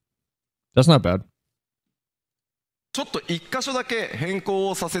 That's not bad. ちょっと1箇所だけ変更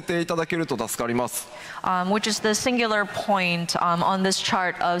をさせていただけると助かります。Which is the singular point on this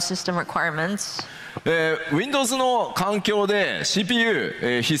chart of system requirements. Windows の環境で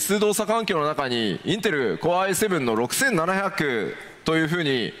CPU、必須動作環境の中に Intel Core i7 の6700というふう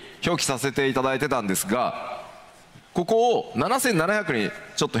に表記させていただいてたんですが、ここを7700に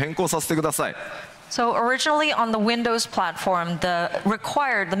ちょっと変更させてください。So originally on the Windows platform, the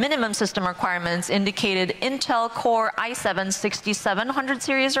minimum system requirements indicated Intel Core i7-6700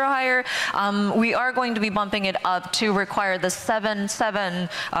 series or higher. We are going to be bumping it up to require the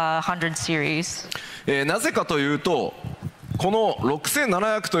 7700 series. なぜかというと、この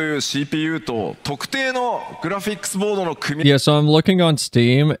6700という CPU と特定のグラフィックスボードの組み Yeah, so I'm looking on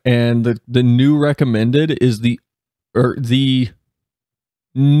Steam, and the new recommended is the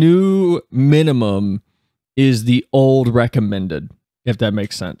new minimum is the old recommended, if that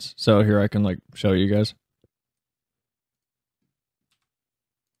makes sense. So here I can like show you guys.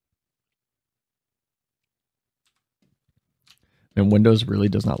 And Windows really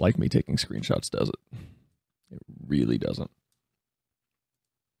does not like me taking screenshots, does it? It really doesn't.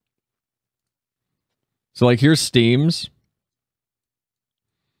 So like here's Steam's.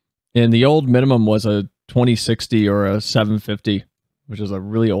 And the old minimum was a 2060 or a 750, which is a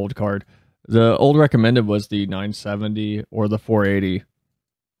really old card. The old recommended was the 970 or the 480,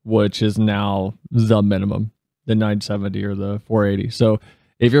 which is now the minimum, the 970 or the 480. So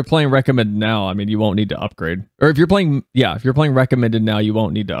if you're playing recommended now, I mean, you won't need to upgrade. Or if you're playing, yeah, if you're playing recommended now, you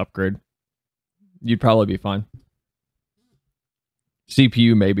won't need to upgrade. You'd probably be fine.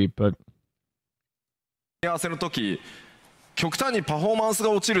 CPU maybe, but... 合わせの時極端にパフォーマンス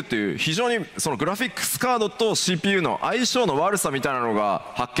が落ちるっていう非常にそのグラフィックスカードと CPU の相性の悪さみたいなのが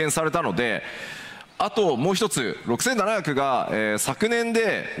発見されたので、あともう一つ6700が、昨年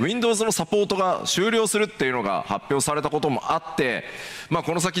で Windows のサポートが終了するっていうのが発表されたこともあって、まあ、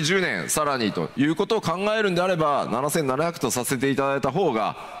この先10年さらにということを考えるんであれば7700とさせていただいた方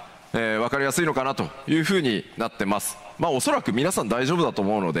が、分かりやすいのかなというふうになってます。まあおそらく皆さん大丈夫だと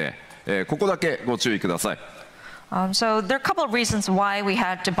思うので、ここだけご注意ください。So there are a couple of reasons why we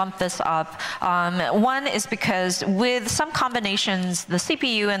had to bump this up. One is because with some combinations, the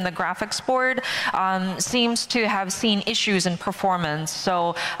CPU and the graphics board seems to have seen issues in performance.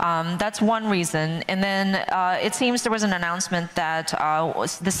 So that's one reason. And then it seems there was an announcement that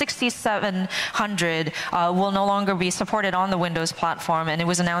the 6700 will no longer be supported on the Windows platform. And it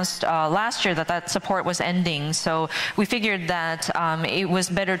was announced last year that that support was ending. So we figured that it was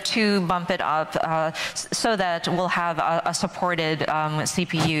better to bump it up so that we'll have a supported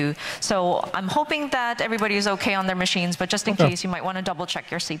CPU. So I'm hoping that everybody is okay on their machines, but just in case, you might want to double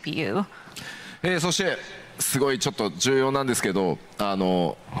check your CPU. そしてすごいちょっと重要なんですけど、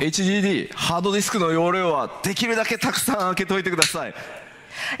HDD ハードディスクの容量はできるだけたくさん開けといてください。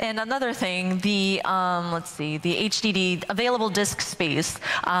And another thing, the let's see, the HDD available disk space.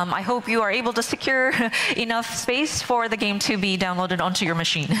 I hope you are able to secure enough space for the game to be downloaded onto your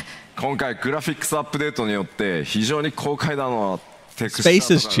machine. 今回グラフィックスアップデートによって非常に高階なのはテクスチャ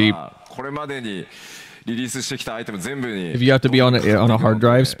ーとかがこれまでにリリースしてきたアイテム全部に If you have to be on a hard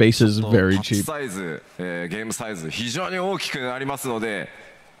drive, space is very cheap. サイズ、ゲームサイズ非常に大きくなりますので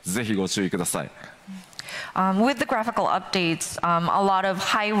ぜひご注意ください。With the graphical updates, a lot of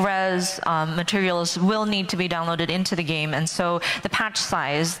high-res materials will need to be downloaded into the game, and so the patch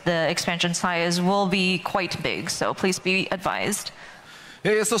size, the expansion size, will be quite big, so please be advised.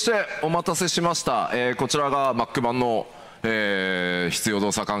 そしてお待たせしました、こちらが Mac 版の、必要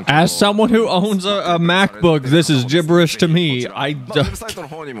動作環境 As someone who owns a MacBook, this is gibberish to me. ウェブサイトの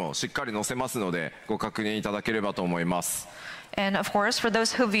方にもしっかり載せますのでご確認いただければと思います。And of course, for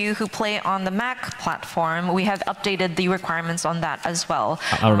those of you who play on the Mac platform, we have updated the requirements on that as well.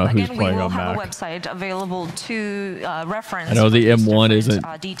 I don't know who's again, playing we will on have Mac. a website available to reference. I know the M1 different, isn't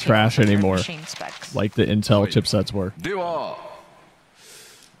trash details of your anymore, machine specs. like the Intel chipsets were. では、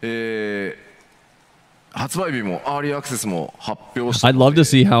発売日もアーリーアクセスも発表した I'd love to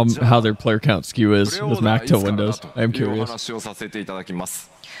see how their player count skew is with Mac to Windows. I'm というお curious. 話をさせていただきま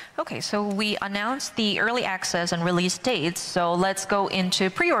す。Okay, so we announced the early access and release dates, so let's go into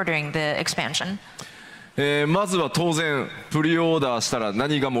pre-ordering the expansion. まずは当然プリオーダーしたら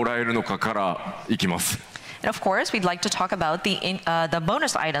何がもらえるのかからいきます。And of course, we'd like to talk about the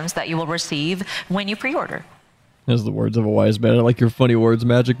bonus items that you will receive when you pre-order. Those are the words of a wise man. I like your funny words,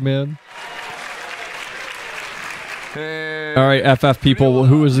 Magic Man. All right, FF people,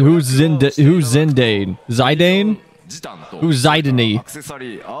 who's Zindane? Zidane? Who's Zidane?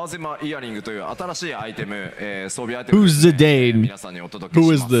 Who's Zidane?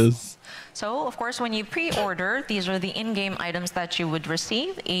 Who is this? So, of course, when you pre-order, these are the in-game items that you would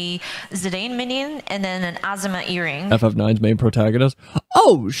receive. A Zidane minion and then an Azuma earring. FF9's main protagonist.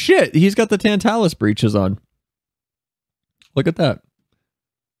 Oh, shit! He's got the Tantalus breeches on. Look at that.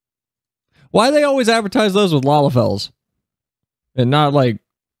 Why do they always advertise those with Lalafels? And not, like,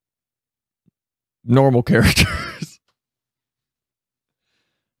 normal characters?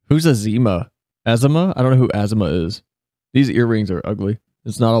 Who's Azima? Azuma? I don't know who Azuma is. These earrings are ugly.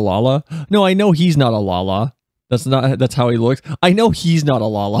 It's not a Lala. No, I know he's not a Lala. That's how he looks. I know he's not a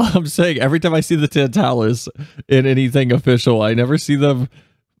Lala. I'm saying every time I see the Tantalus in anything official, I never see them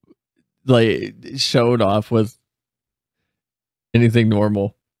like showed off with anything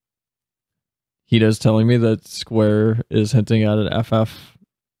normal. Hito's telling me that Square is hinting at an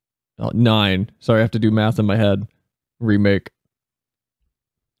FF9. Sorry, I have to do math in my head. Remake.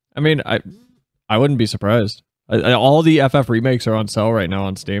 I mean, I wouldn't be surprised. All the FF remakes are on sale right now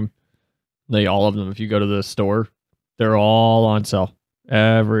on Steam. All of them. If you go to the store, they're all on sale.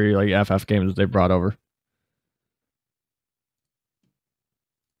 Every FF game that they brought over.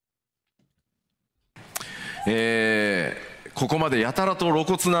 ここまでやたらと露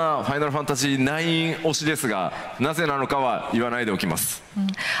骨なファイナルファンタジー9推しですが、なぜなのかは言わないでおきます。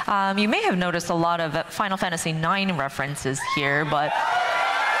You may have noticed a lot of Final Fantasy IX references here, but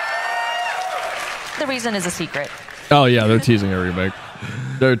the reason is a secret. Oh yeah, they're teasing a remake.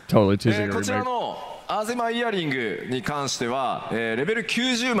 They're totally teasing a remake. こちらのアゼマイヤリングに関しては、レベル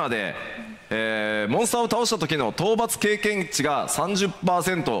90まで、モンスターを倒した時の討伐経験値が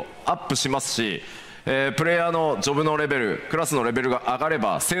 30% アップしますし、プレイヤーのジョブのレベル、クラスのレベルが上がれ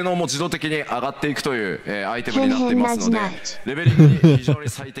ば性能も自動的に上がっていくという、アイテムになっていますので、レベリングに非常に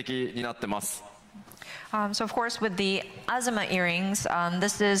最適になってます。So of course with the Azuma earrings,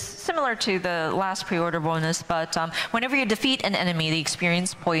 this is similar to the last pre-order bonus, but whenever you defeat an enemy, the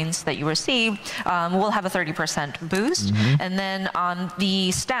experience points that you receive will have a 30% boost, and then the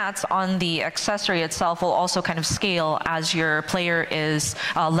stats on the accessory itself will also kind of scale as your player is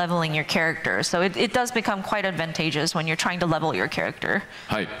leveling your character. So it does become quite advantageous when you're trying to level your character.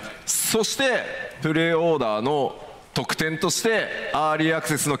 はい。そしてプレイオーダーの特典としてアーリーアク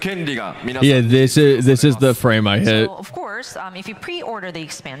セスの権利が皆さん Yeah, this is the frame I hit. So of course, if you pre-order the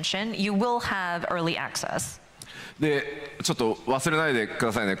expansion, you will have early access. でちょっと忘れないでく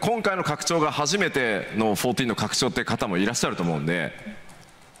ださいね。今回の拡張が初めての14の拡張って方もいらっしゃると思うんで。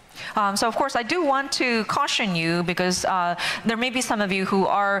So of course, I do want to caution you because there may be some of you who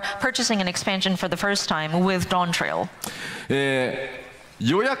are purchasing an expansion for the first time with Dawntrail.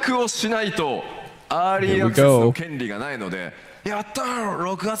 予約をしないとアーリーアクセスの権利がないので、やったー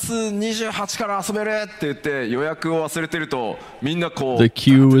6月28から遊べるって言って予約を忘れてるとみんなこう The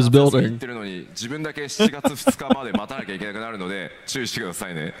queue is building 言ってるのに自分だけ7月2日まで待たなきゃいけなくなるので注意してくださ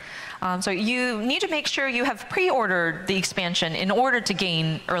いね。So you need to make sure you have pre-ordered the expansion in order to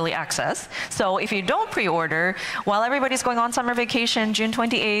gain early access. So if you don't pre-order, while everybody's going on summer vacation, June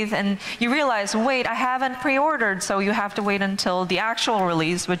 28th, and you realize, wait, I haven't pre-ordered, so you have to wait until the actual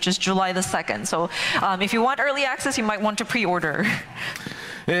release, which is July the 2nd. So if you want early access, you might want to pre-order.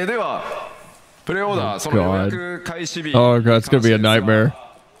 ではプレオーダーその予約開始日 Oh god, it's gonna be a nightmare.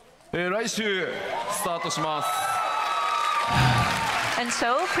 来週スタートします。And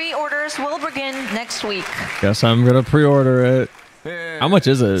so pre-orders will begin next week. Guess I'm gonna pre-order it. How much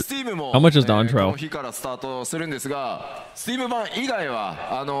is it? How much is Dawntrail? この日からスタートするんですが、Steam 版以外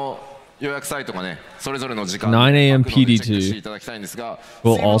は予約サイトがねそれぞれの時間 9 a.m. PDT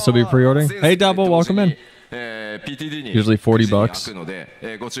will also be pre-ordering. Hey Double, welcome in. Usually $40. の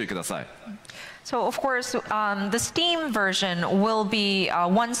でご注意ください。So of course, the Steam version will be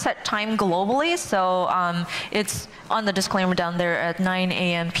one set time globally. So it's on the disclaimer down there at 9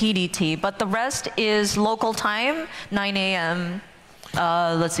 a.m. PDT. But the rest is local time, 9 a.m.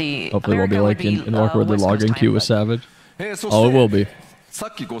 Let's see. Hopefully we'll be like Endwalker with the login queue with Savage. Oh, it will be. さ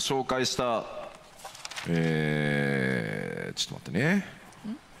っきご紹介した、ちょっと待ってね。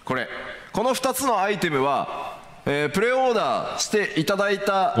この2つのアイテムは。プレオーダーしていただい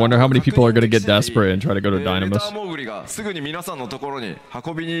た Wonder how many people are going to get desperate and try to go to Dynamis. レターモーグリがすぐに皆さんのところに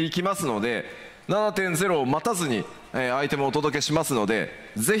運びに行きますので 7.0 を待たずにアイテムをお届けしますので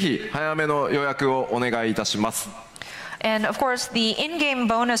ぜひ早めの予約をお願いいたします。 And of course, the in-game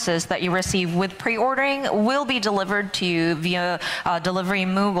bonuses that you receive with pre-ordering will be delivered to you via delivery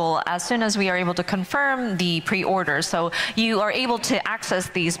Moogle as soon as we are able to confirm the pre-order. So you are able to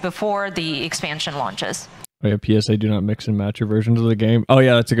access these before the expansion launches. Oh yeah, PSA, do not mix and match your versions of the game. Oh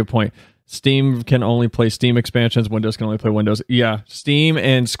yeah, that's a good point. Steam can only play Steam expansions. Windows can only play Windows. Yeah, Steam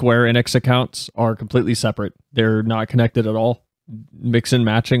and Square Enix accounts are completely separate. They're not connected at all. Mix and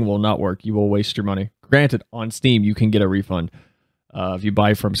matching will not work. You will waste your money. Granted, on Steam, you can get a refund. If you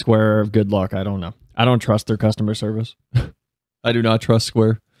buy from Square, good luck. I don't know. I don't trust their customer service. I do not trust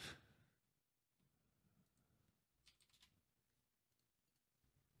Square.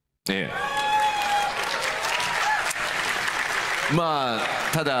 Yeah. まあ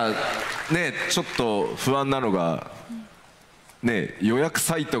ただねちょっと不安なのがね予約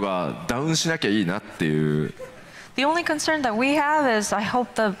サイトがダウンしなきゃいいなっていう。 The only concern that we have is I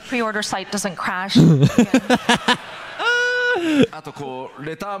hope the pre-order site doesn't crash. あとこう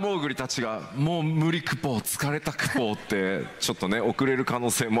レターモーグリたちがもう無理クポ疲れたクポってちょっとね遅れる可能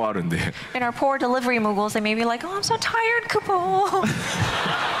性もあるんで。 And our poor delivery moogles, they may be like, oh, I'm so tired, Kupo.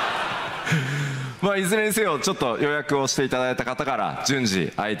 まあいずれにせよちょっと予約をしていただいた方から順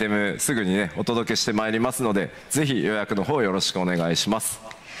次アイテムすぐにねお届けしてまいりますので、ぜひ予約の方よろしくお願いします。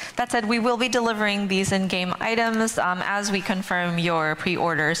 That said, we will be delivering these in-game items as we confirm your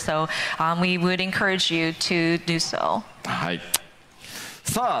pre-order, so we would encourage you to do so. はい。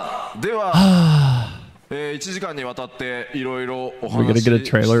さあでは1時間にわたっていろいろお話しし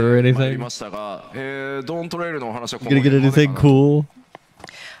てまいりましたが、ドーントレイルのお話は今後に Gonna get anything cool?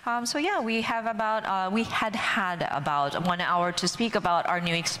 So yeah, we had about 1 hour to speak about our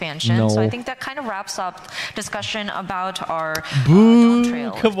new expansion. No. So I think that kind of wraps up discussion about our Boo!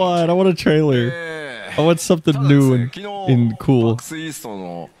 Dawntrail. Come on, I want a trailer. I want something new and cool. PAX East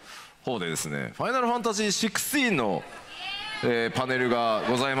の方でですね、ファイナルファンタジー16の、パネルが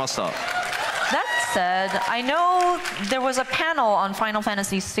ございました。 That said, I know there was a panel on Final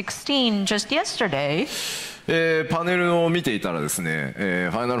Fantasy 16 just yesterday. パネルを見ていたらですね、フ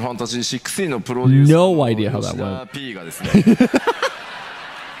ァイナルファンタジー16のプロデューサー No idea how that 吉田 went. P がですね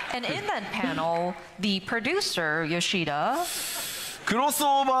And in that panel, the producer, Yoshida, クロス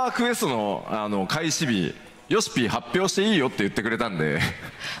オーバークエストの開始日ヨシピ発表していいよって言ってくれたんで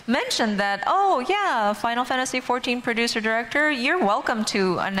mentioned that, oh yeah, Final Fantasy 14 producer director, you're welcome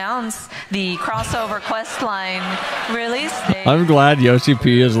to announce the crossover quest line release date. I'm glad Yoshi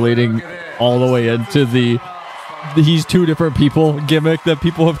P is leading all the way into the he's two different people gimmick that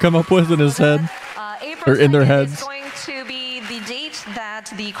people have come up with in his head April or in their 2nd heads. is going to be the date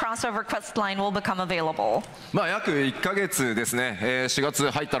that the crossover quest line will become available. まあ約1ヶ月ですね、4月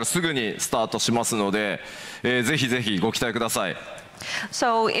入ったらすぐにスタートしますので、ぜひぜひご期待ください。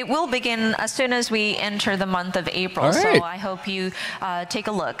 So it will begin as soon as we enter the month of April. All right. So I hope you take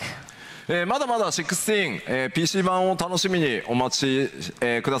a look. まだまだ16、PC 版を楽しみにお待ち、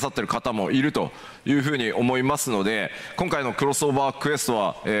くださっている方もいるというふうに思いますので、今回のクロスオーバークエスト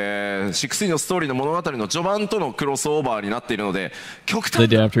は、16のストーリーの物語の序盤とのクロスオーバーになっているので、極端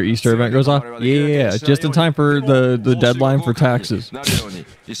The day after Easter event goes off? Yeah, just in time for the deadline for taxes. なるように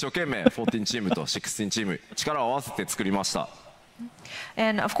一生懸命14チームと16チーム力を合わせて作りました。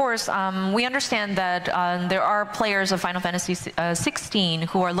 And of course, we understand that there are players of Final Fantasy 16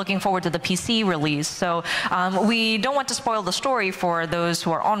 who are looking forward to the PC release. So we don't want to spoil the story for those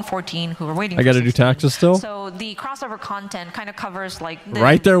who are on 14 who are waiting. I got to do taxes still. So the crossover content kind of covers like the,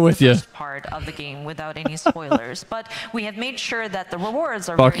 right there with you part of the game without any spoilers. But we have made sure that the rewards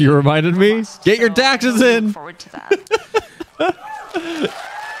are. Fuck, you reminded me. Robust, Get your taxes so in. Look forward to that.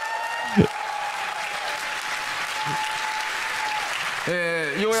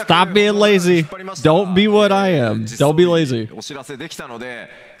 Stop being lazy. Don't be what I am. Don't be lazy. お知らせできたので、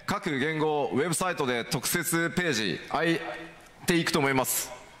各言語ウェブサイトで特設ページ開いていくと思いま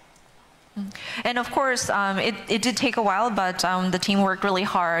す。 And of course, it did take a while, but the team worked really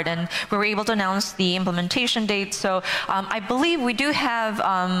hard, and we were able to announce the implementation date. So I believe we do have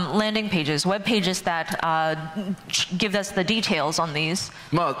landing pages, web pages that give us the details on these.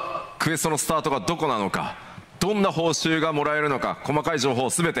 まあクエストのスタートがどこなのか。 どんな報酬がもらえるのか細かい情報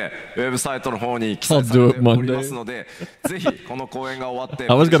すべてウェブサイトの方に記載されておりますのでぜひこの公演が終わって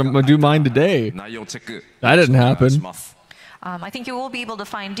I was gonna do mine today. 内容チェック That didn't happen. I think you will be able to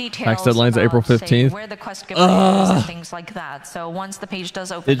find details PAX deadline's about, April 15th. say, where the quest giver is and things like that. So once the page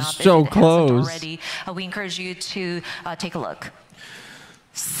does open It's up, so if it hasn't close. already, we encourage you to take a look.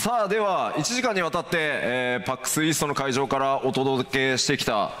 さあでは1時間にわたって、PAX East の会場からお届けしてき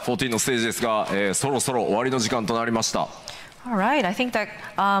た14のステージですが、そろそろ終わりの時間となりました。 All right, I think that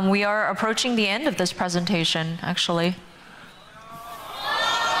we are approaching the end of this presentation, actually.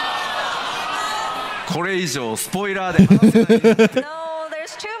 これ以上スポイラーで話せない。 No,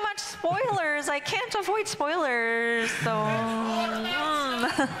 there's too much spoilers. I can't avoid spoilers. So.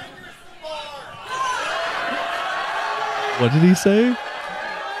 What did he say?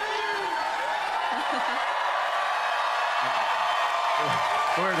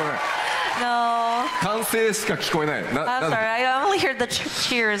 No. 歓声しか聞こえない。I'm sorry, I only heard the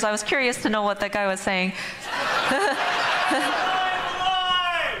cheers. I was curious to know what that guy was saying.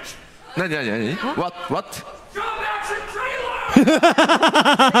 何何何 What? What? Go back to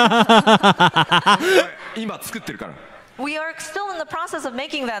trailer! 今作ってるから。 We are still in the process of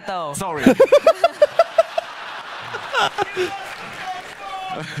making that, though. Sorry.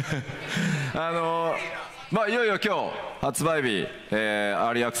 まあいよいよ今日発売日、ア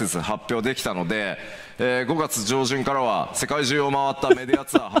ーリーアクセス発表できたので、5月上旬からは世界中を回ったメディア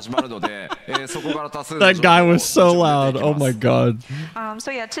ツアー始まるので、そこから多数の That guy was so loud. Oh my god.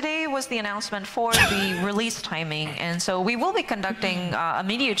 So yeah, today was the announcement for the release timing, and so we will be conducting a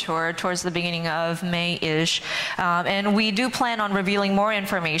media tour towards the beginning of May-ish, and we do plan on revealing more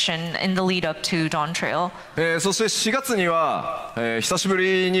information in the lead up to Dawntrail. そして4月には、久しぶ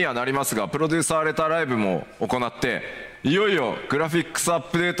りにはなりますがプロデューサーレターライブも行って、いよいよグラフィックスアッ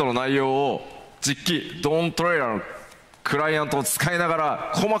プデートの内容を実機Dawntrailのクライアントを使いなが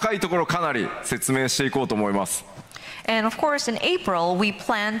ら細かいところかなり説明していこうと思います。And of course, in April, we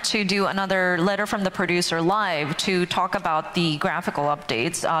plan to do another letter from the producer live to talk about the graphical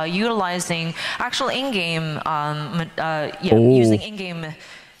updates, utilizing actual in-game, using in-game.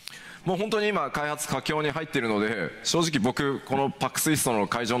 もう本当に今開発佳境に入っているので、正直僕このPAX Eastの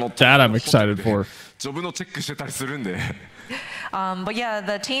会場の That I'm excited for. ジョブのチェックしてたりするんで。But yeah,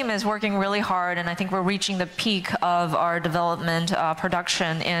 the team is working really hard, and I think we're reaching the peak of our development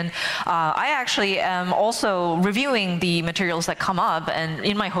production. And I actually am also reviewing the materials that come up and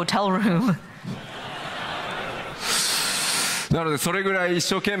in my hotel room. なのでそれぐらい一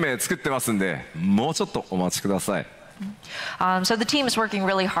生懸命作ってますんで、もうちょっとお待ちください。So the team is working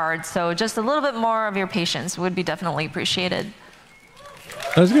really hard. So just a little bit more of your patience would be definitely appreciated.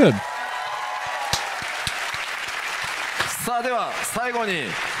 That's good. さあでは最後に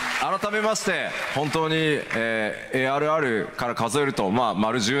改めまして本当に、ARR から数えると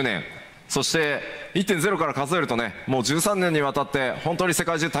丸10年、そして 1.0 から数えるとねもう13年にわたって本当に世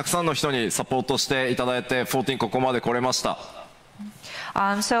界中たくさんの人にサポートしていただいて14ここまで来れました。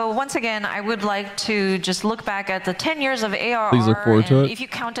So once again, I would like to just look back at the 10 years of ARR. Please look forward to and it. If you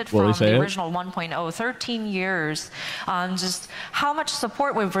count it Will from he say the it? original 1.0, 13 years, just how much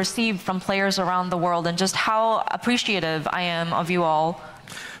support we've received from players around the world, and just how appreciative I am of you all.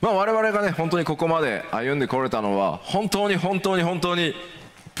 我々がね本当にここまで歩んでこれたのは本当に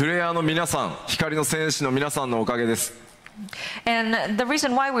プレイヤーの皆さん、光の戦士の皆さんのおかげです。And the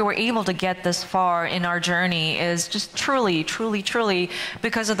reason why we were able to get this far in our journey is just truly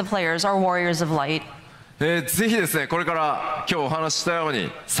because of the players, our warriors of light. ぜひですねこれから今日お話ししたように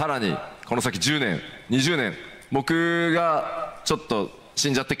さらにこの先10年20年僕がちょっと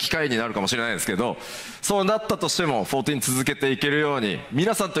死んじゃって機会になるかもしれないですけど、そうなったとしても14続けていけるように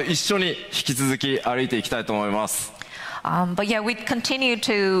皆さんと一緒に引き続き歩いていきたいと思います。But yeah, we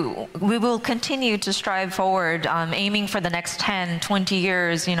will continue to strive forward, aiming for the next 10, 20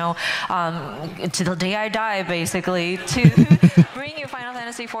 years, to the day I die, basically, to bring you Final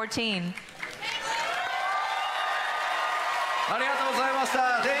Fantasy XIV. ありがとうございまし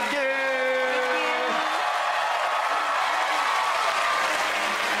た。Thank you.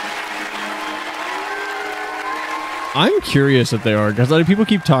 I'm curious if they are, because people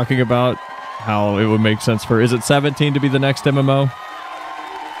keep talking about how it would make sense for, is it 17 to be the next MMO?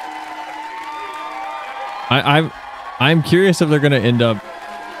 I'm curious if they're going to end up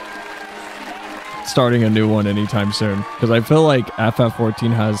starting a new one anytime soon, because I feel like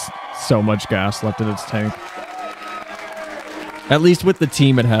FF14 has so much gas left in its tank. At least with the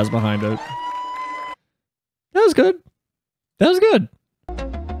team it has behind it. That was good. That was good.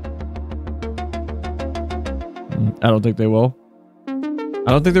 I don't think they will.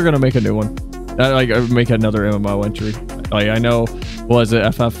 I don't think they're going to make a new one. Make another MMO entry. I know, is it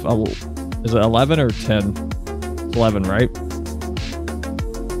is it 11 or 10? It's 11, right?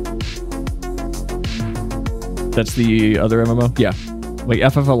 That's the other MMO? Yeah. Like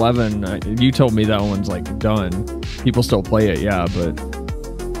FF11, you told me that one's like done. People still play it, yeah, but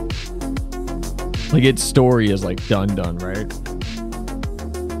like its story is like done, right?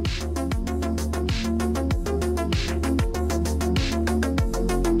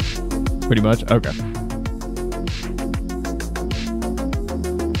 Pretty much? Okay.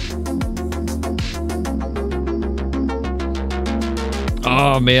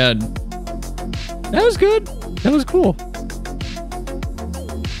 Oh, man. That was good. That was cool.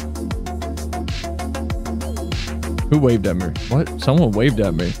 Who waved at me? What? Someone waved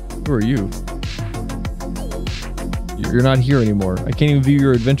at me. Who are you? You're not here anymore. I can't even view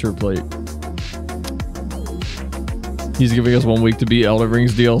your adventure plate. He's giving us 1 week to beat Elden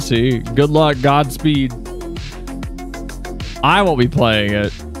Ring's DLC. Good luck, Godspeed. I won't be playing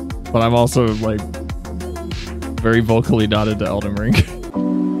it, but I'm also like very vocally not into Elden Ring.